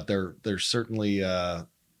 But there's certainly are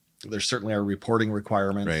reporting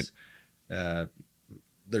requirements. Right.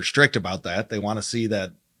 They're strict about that. They want to see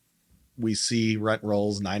that we see rent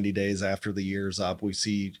rolls 90 days after the year's up. We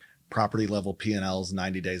see property level P&Ls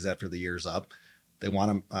 90 days after the year's up. They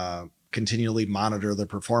want to continually monitor the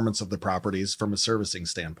performance of the properties from a servicing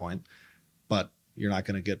standpoint, but you're not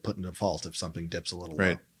going to get put in default if something dips a little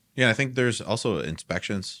low. Yeah, I think there's also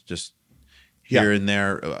inspections just here and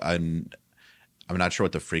there. I'm not sure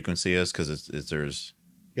what the frequency is because there's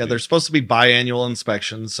supposed to be biannual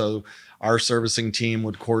inspections. So our servicing team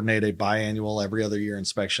would coordinate a biannual every other year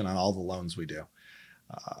inspection on all the loans we do.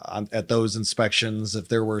 At those inspections, if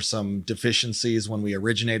there were some deficiencies when we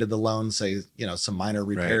originated the loan, say, some minor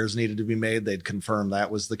repairs needed to be made, they'd confirm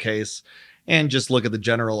that was the case and just look at the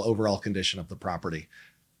general overall condition of the property.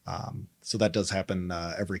 So that does happen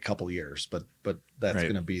every couple years, but that's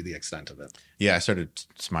going to be the extent of it. Yeah, I started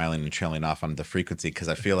smiling and trailing off on the frequency because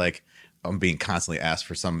I feel like I'm being constantly asked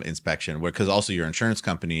for some inspection, because also your insurance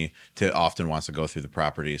company often wants to go through the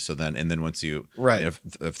property. So then once you have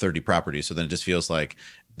 30 properties, so then it just feels like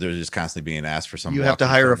they're just constantly being asked for some. You have to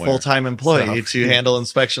hire a full-time employee to handle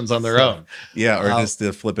inspections on their own. Yeah, or just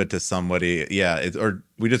to flip it to somebody. Yeah, or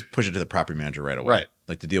we just push it to the property manager right away. Right.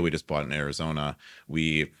 Like the deal we just bought in Arizona,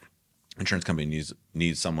 insurance company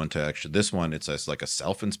needs someone to actually. This one, it's like a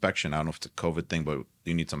self-inspection. I don't know if it's a COVID thing, but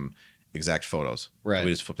you need some exact photos. Right.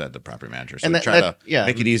 We just flip that to the property manager. So try to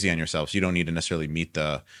make it easy on yourself. So you don't need to necessarily meet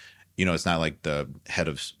it's not like the head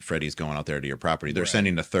of Freddie's going out there to your property. They're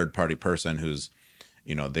sending a third party person who's,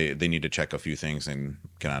 they need to check a few things and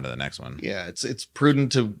get on to the next one. Yeah. It's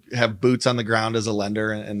prudent to have boots on the ground as a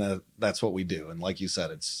lender. And that's what we do. And like you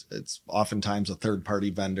said, it's oftentimes a third party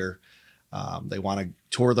vendor. They want to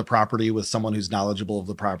tour the property with someone who's knowledgeable of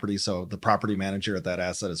the property. So the property manager at that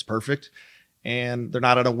asset is perfect. And they're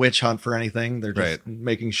not on a witch hunt for anything. They're just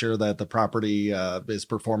making sure that the property is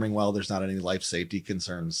performing well. There's not any life safety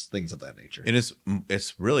concerns, things of that nature.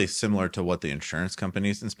 It's really similar to what the insurance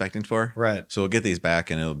company is inspecting for. Right. So we'll get these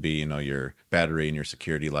back, and it'll be your battery and your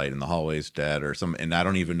security light in the hallway's dead or some. And I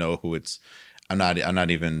don't even know who it's. I'm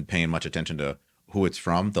not even paying much attention to who it's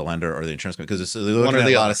from, the lender or the insurance company, because they're looking at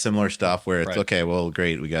a lot of similar stuff where it's okay. Well,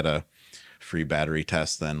 great, we got a free battery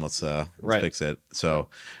test. Then let's fix it. So,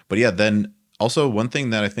 but yeah, then. Also, one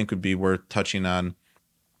thing that I think would be worth touching on,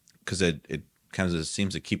 because it kind of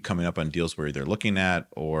seems to keep coming up on deals we're either looking at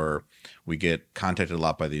or we get contacted a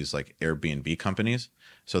lot by these like Airbnb companies.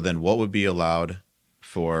 So then what would be allowed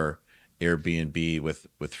for Airbnb with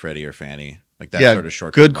Freddie or Fannie? Like that sort of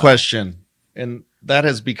short. Good question. And that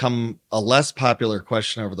has become a less popular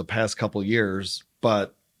question over the past couple of years,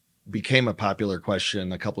 but became a popular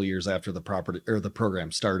question a couple of years after the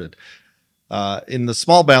program started. In the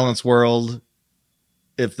small balance world,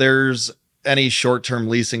 if there's any short-term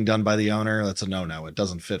leasing done by the owner, that's a no-no. It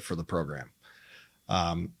doesn't fit for the program.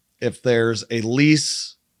 If there's a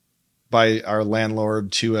lease by our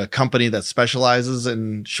landlord to a company that specializes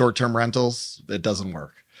in short-term rentals, it doesn't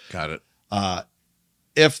work. Got it.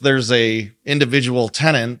 If there's a individual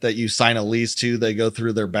tenant that you sign a lease to, they go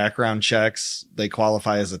through their background checks, they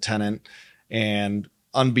qualify as a tenant, and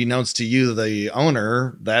unbeknownst to you, the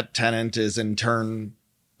owner, that tenant is in turn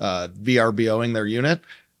VRBOing their unit.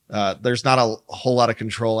 There's not a whole lot of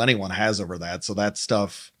control anyone has over that. So that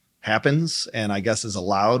stuff happens and I guess is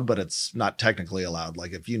allowed, but it's not technically allowed.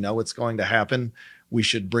 Like if it's going to happen, we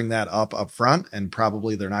should bring that up front, and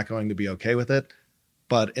probably they're not going to be okay with it.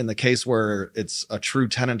 But in the case where it's a true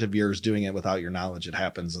tenant of yours doing it without your knowledge, it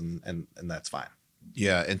happens and that's fine.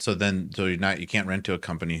 Yeah, and so you can't rent to a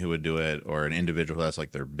company who would do it or an individual who has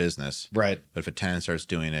like their business. Right. But if a tenant starts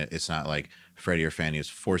doing it, it's not like Freddie or Fannie is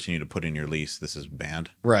forcing you to put in your lease. This is banned.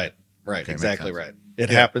 Right. Okay, exactly right. It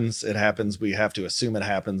happens. We have to assume it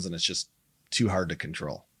happens, and it's just too hard to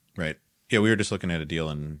control. Right. Yeah, we were just looking at a deal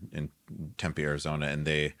in Tempe, Arizona, and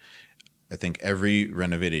I think every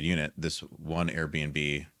renovated unit, this one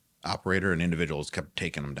Airbnb operator and individuals kept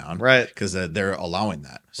taking them down, right? Because they're allowing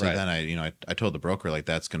that. So then I told the broker like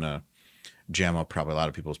that's gonna jam up probably a lot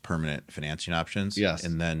of people's permanent financing options. Yes,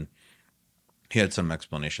 and then He had some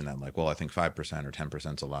explanation that like, well, I think 5% or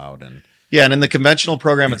 10% is allowed. And yeah, and in the conventional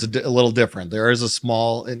program, it's a little different. There is a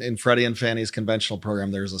small, in Freddie and Fannie's conventional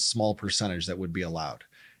program, there's a small percentage that would be allowed.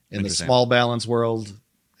 In the small balance world,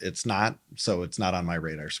 it's not. So it's not on my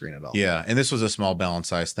radar screen at all. Yeah. And this was a small balance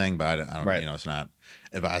size thing, but I don't, right. It's not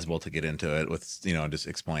advisable to get into it with, just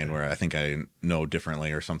explain where I think I know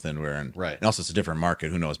differently or something where, right. And also it's a different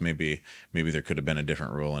market. Who knows? Maybe there could have been a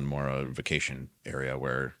different rule in more a vacation area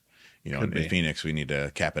where, in Phoenix, we need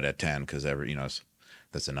to cap it at 10 because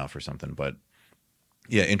that's enough or something. But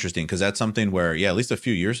yeah, interesting. Cause that's something where, at least a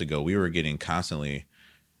few years ago, we were getting constantly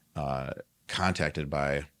contacted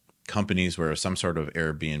by companies where some sort of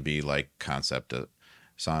Airbnb like concept,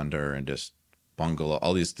 Sonder and just Bungalow,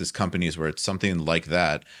 all these companies where it's something like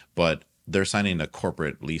that, but they're signing a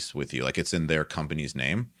corporate lease with you. Like it's in their company's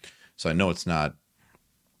name. So I know it's not,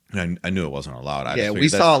 I knew it wasn't allowed. We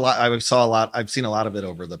saw a lot. Saw a lot. I've seen a lot of it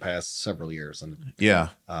over the past several years, and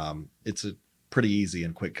it's a pretty easy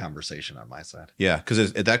and quick conversation on my side. Yeah,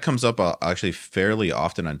 because that comes up actually fairly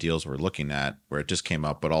often on deals we're looking at, where it just came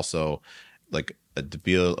up, but also like a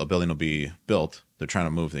building will be built. They're trying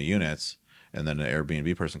to move the units, and then an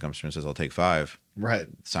Airbnb person comes through and says, "I'll take 5." Right.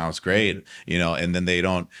 Sounds great, and then they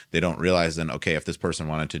don't realize then, okay, if this person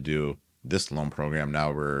wanted to do this loan program,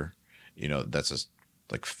 now we're, that's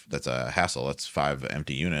a hassle. That's 5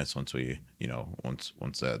 empty units once we, once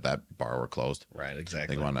that borrower closed. Right.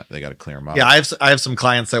 Exactly. They got to clear them up. Yeah. I have some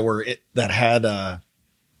clients that had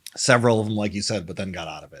several of them, like you said, but then got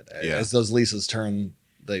out of it. Yeah. As those leases turn,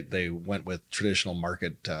 they went with traditional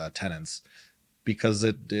market tenants because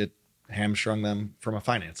it hamstrung them from a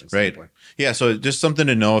financing standpoint. Right. Yeah. So just something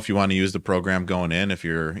to know if you want to use the program going in. If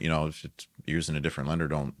you're, if it's using a different lender,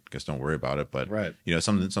 don't worry about it. But right.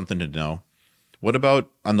 Something to know. What about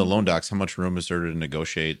on the loan docs? How much room is there to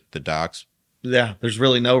negotiate the docs? Yeah, there's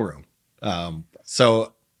really no room.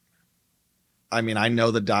 So, I mean, I know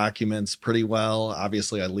the documents pretty well.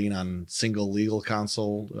 Obviously, I lean on single legal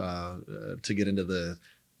counsel to get into the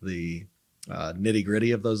nitty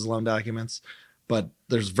gritty of those loan documents. But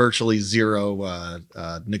there's virtually zero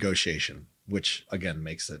negotiation, which again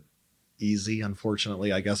makes it easy,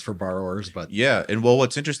 unfortunately, I guess, for borrowers. But yeah, and well,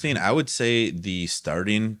 what's interesting, I would say the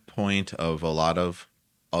starting point of a lot of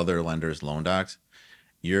other lenders' loan docs,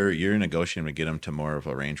 you're negotiating to get them to more of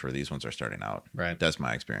a range where these ones are starting out. Right. That's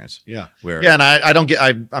my experience. Yeah. And I don't get.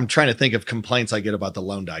 I'm trying to think of complaints I get about the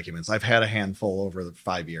loan documents. I've had a handful over the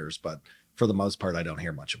 5 years, but for the most part, I don't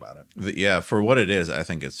hear much about it. Yeah, for what it is, I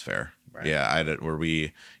think it's fair. Right. Yeah, where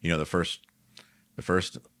we, the first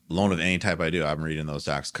loan of any type I do, I'm reading those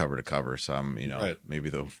docs cover to cover. So I'm, right. Maybe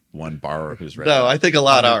the one borrower who's read. No, I think a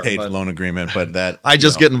lot are page loan agreement, but that I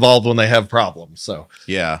just get involved when they have problems. So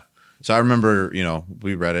yeah. So I remember,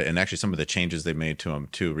 we read it, and actually some of the changes they made to them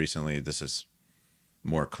too recently. This is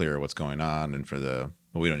more clear what's going on, and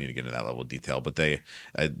we don't need to get into that level of detail, but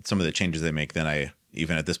some of the changes they make, then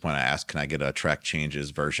even at this point, I ask, can I get a track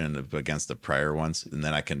changes version against the prior ones? And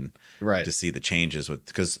then I can just see the changes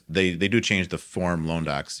because they do change the form loan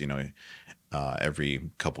docs, every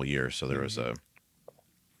couple of years. So there was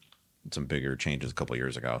some bigger changes a couple of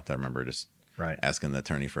years ago that I remember just asking the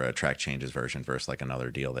attorney for a track changes version versus like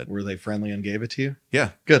another deal that. Were they friendly and gave it to you?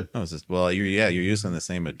 Yeah. Good. You're using the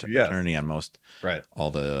same attorney on most,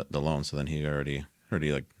 all the loans. So then he already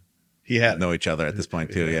like he had know each other at this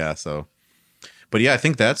point too. Yeah. So. But yeah, I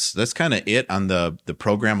think that's kind of it on the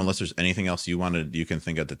program. Unless there's anything else you can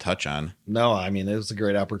think of to touch on. No, I mean, it was a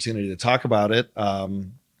great opportunity to talk about it.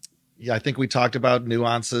 I think we talked about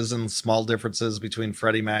nuances and small differences between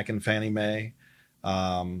Freddie Mac and Fannie Mae,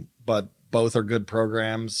 but both are good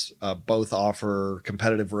programs. Both offer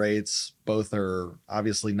competitive rates. Both are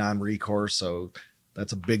obviously non-recourse, so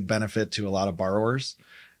that's a big benefit to a lot of borrowers.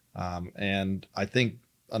 And I think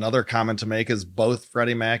another comment to make is both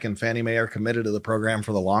Freddie Mac and Fannie Mae are committed to the program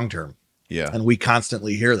for the long term. Yeah. And we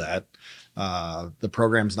constantly hear that. The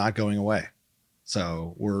program's not going away.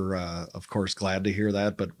 So we're, of course, glad to hear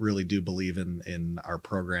that, but really do believe in our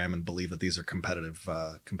program and believe that these are competitive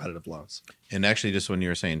loans. And actually, just when you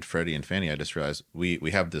were saying Freddie and Fannie, I just realized we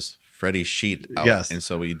have this Freddie sheet out. Yes. And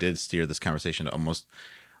so we did steer this conversation to almost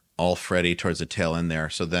all Freddie towards the tail end there.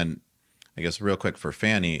 So then I guess real quick for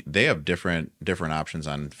Fannie, they have different options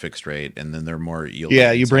on fixed rate, and then they're more yield.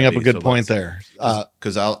 Yeah, you bring up a good point there.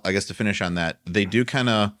 Because I guess to finish on that, they do kind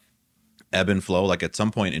of ebb and flow. Like at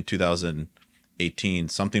some point in 2018,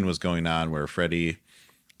 something was going on where Freddie,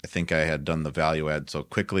 I think I had done the value add so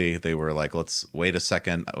quickly, they were like, let's wait a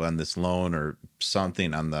second on this loan or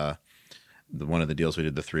something on the one of the deals we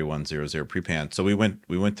did, the 3100 prepan. So we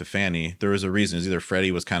went to Fannie. There was a reason. It was either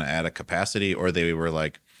Freddie was kind of at a capacity, or they were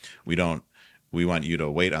like, we don't we want you to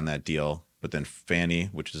wait on that deal. But then Fannie,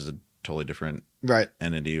 which is a totally different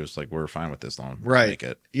entity, was like, we're fine with this loan. Right. Make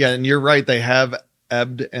it. Yeah. And you're right. They have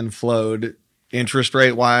ebbed and flowed interest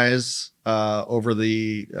rate wise over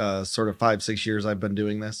the sort of 5-6 years I've been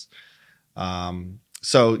doing this.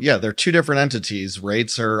 So yeah, they're two different entities.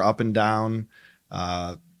 Rates are up and down.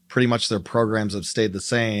 Pretty much their programs have stayed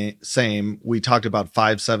the same. We talked about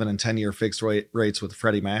 5, 7, and 10-year fixed rates with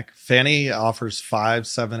Freddie Mac. Fannie offers 5,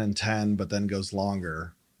 7, and 10, but then goes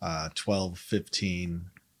longer, 12, 15,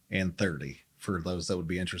 and 30 for those that would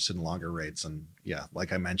be interested in longer rates. And yeah,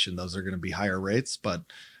 like I mentioned, those are going to be higher rates, but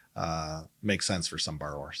make sense for some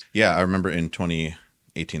borrowers. Yeah, I remember in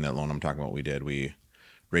 2018, that loan I'm talking about,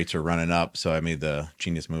 rates are running up. So I made the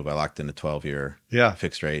genius move. I locked in a 12-year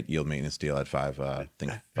fixed rate yield maintenance deal at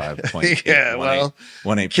 5.8. Yeah, well,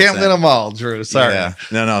 1.8%. Can't win them all, Drew. Sorry. Yeah.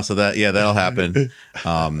 No. So that'll happen.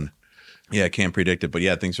 I can't predict it, but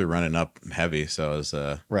yeah, things are running up heavy. So it was,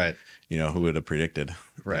 right. Who would have predicted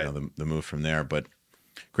the move from there? But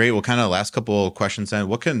great. Well, kind of last couple of questions then.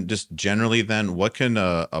 What can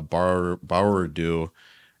a borrower do,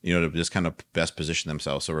 to just kind of best position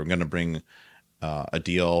themselves? So we're going to bring a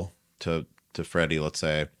deal to Freddie, let's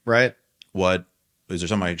say. Right. What is there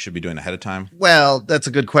something I should be doing ahead of time? Well, that's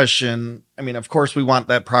a good question. I mean, of course, we want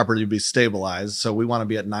that property to be stabilized. So we want to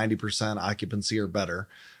be at 90% occupancy or better.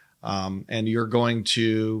 And you're going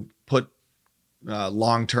to put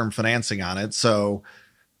long-term financing on it. So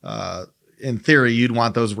in theory, you'd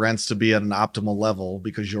want those rents to be at an optimal level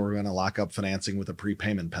because you're going to lock up financing with a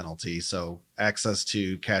prepayment penalty. So access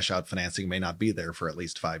to cash out financing may not be there for at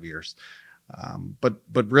least 5 years.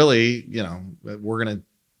 But really, we're going to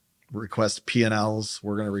request P&Ls.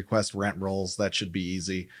 We're going to request rent rolls. That should be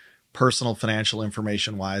easy. Personal financial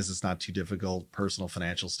information wise, it's not too difficult. Personal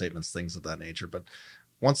financial statements, things of that nature. But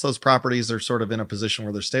once those properties are sort of in a position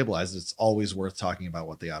where they're stabilized, it's always worth talking about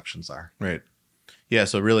what the options are. Right. Yeah.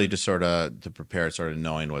 So really just sort of to prepare, sort of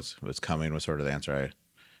knowing what's coming was sort of the answer I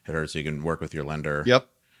had heard. So you can work with your lender. Yep.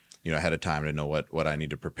 Ahead of time to know what I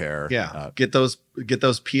need to prepare. Yeah. Get those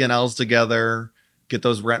P&Ls together, get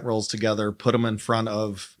those rent rolls together, put them in front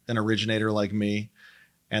of an originator like me,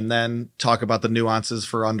 and then talk about the nuances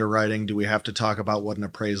for underwriting. Do we have to talk about what an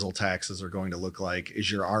appraisal taxes are going to look like?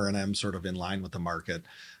 Is your R&M sort of in line with the market?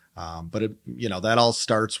 But that all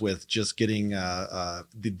starts with just getting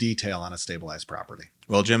the detail on a stabilized property.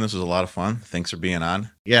 Well, Jim, this was a lot of fun. Thanks for being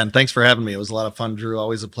on. Yeah. And thanks for having me. It was a lot of fun, Drew.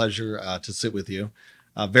 Always a pleasure to sit with you.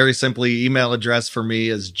 Very simply, email address for me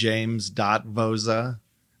is james.vozza,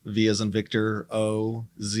 V as in Victor,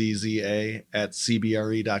 OZZA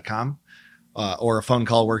 @CBRE.com. Or a phone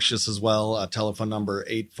call works just as well. Telephone number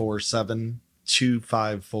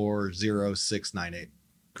 847-254-0698.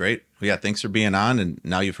 Great. Well, yeah, thanks for being on. And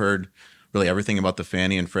now you've heard really everything about the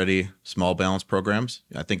Fannie and Freddie small balance programs.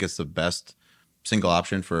 I think it's the best single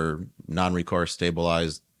option for non-recourse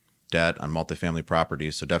stabilized debt on multifamily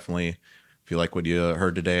properties. So definitely, if you like what you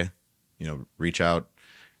heard today, reach out,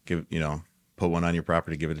 put one on your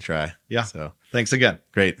property, give it a try. Yeah. So thanks again.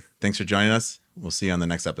 Great. Thanks for joining us. We'll see you on the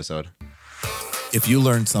next episode. If you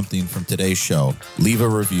learned something from today's show, leave a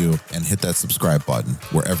review and hit that subscribe button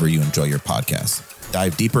wherever you enjoy your podcast.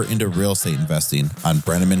 Dive deeper into real estate investing on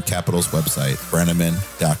Brenneman Capital's website,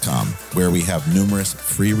 brenneman.com, where we have numerous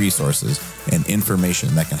free resources and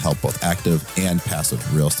information that can help both active and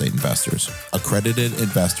passive real estate investors. Accredited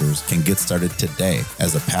investors can get started today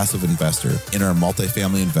as a passive investor in our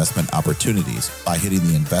multifamily investment opportunities by hitting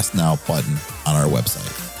the Invest Now button on our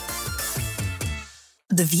website.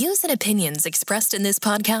 The views and opinions expressed in this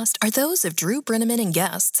podcast are those of Drew Brenneman and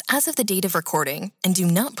guests as of the date of recording and do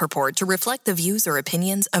not purport to reflect the views or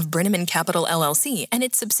opinions of Brenneman Capital LLC and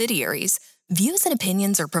its subsidiaries. Views and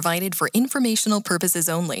opinions are provided for informational purposes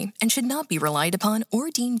only and should not be relied upon or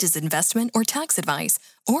deemed as investment or tax advice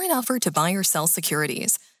or an offer to buy or sell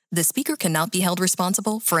securities. The speaker cannot be held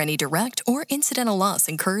responsible for any direct or incidental loss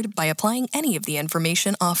incurred by applying any of the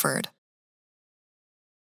information offered.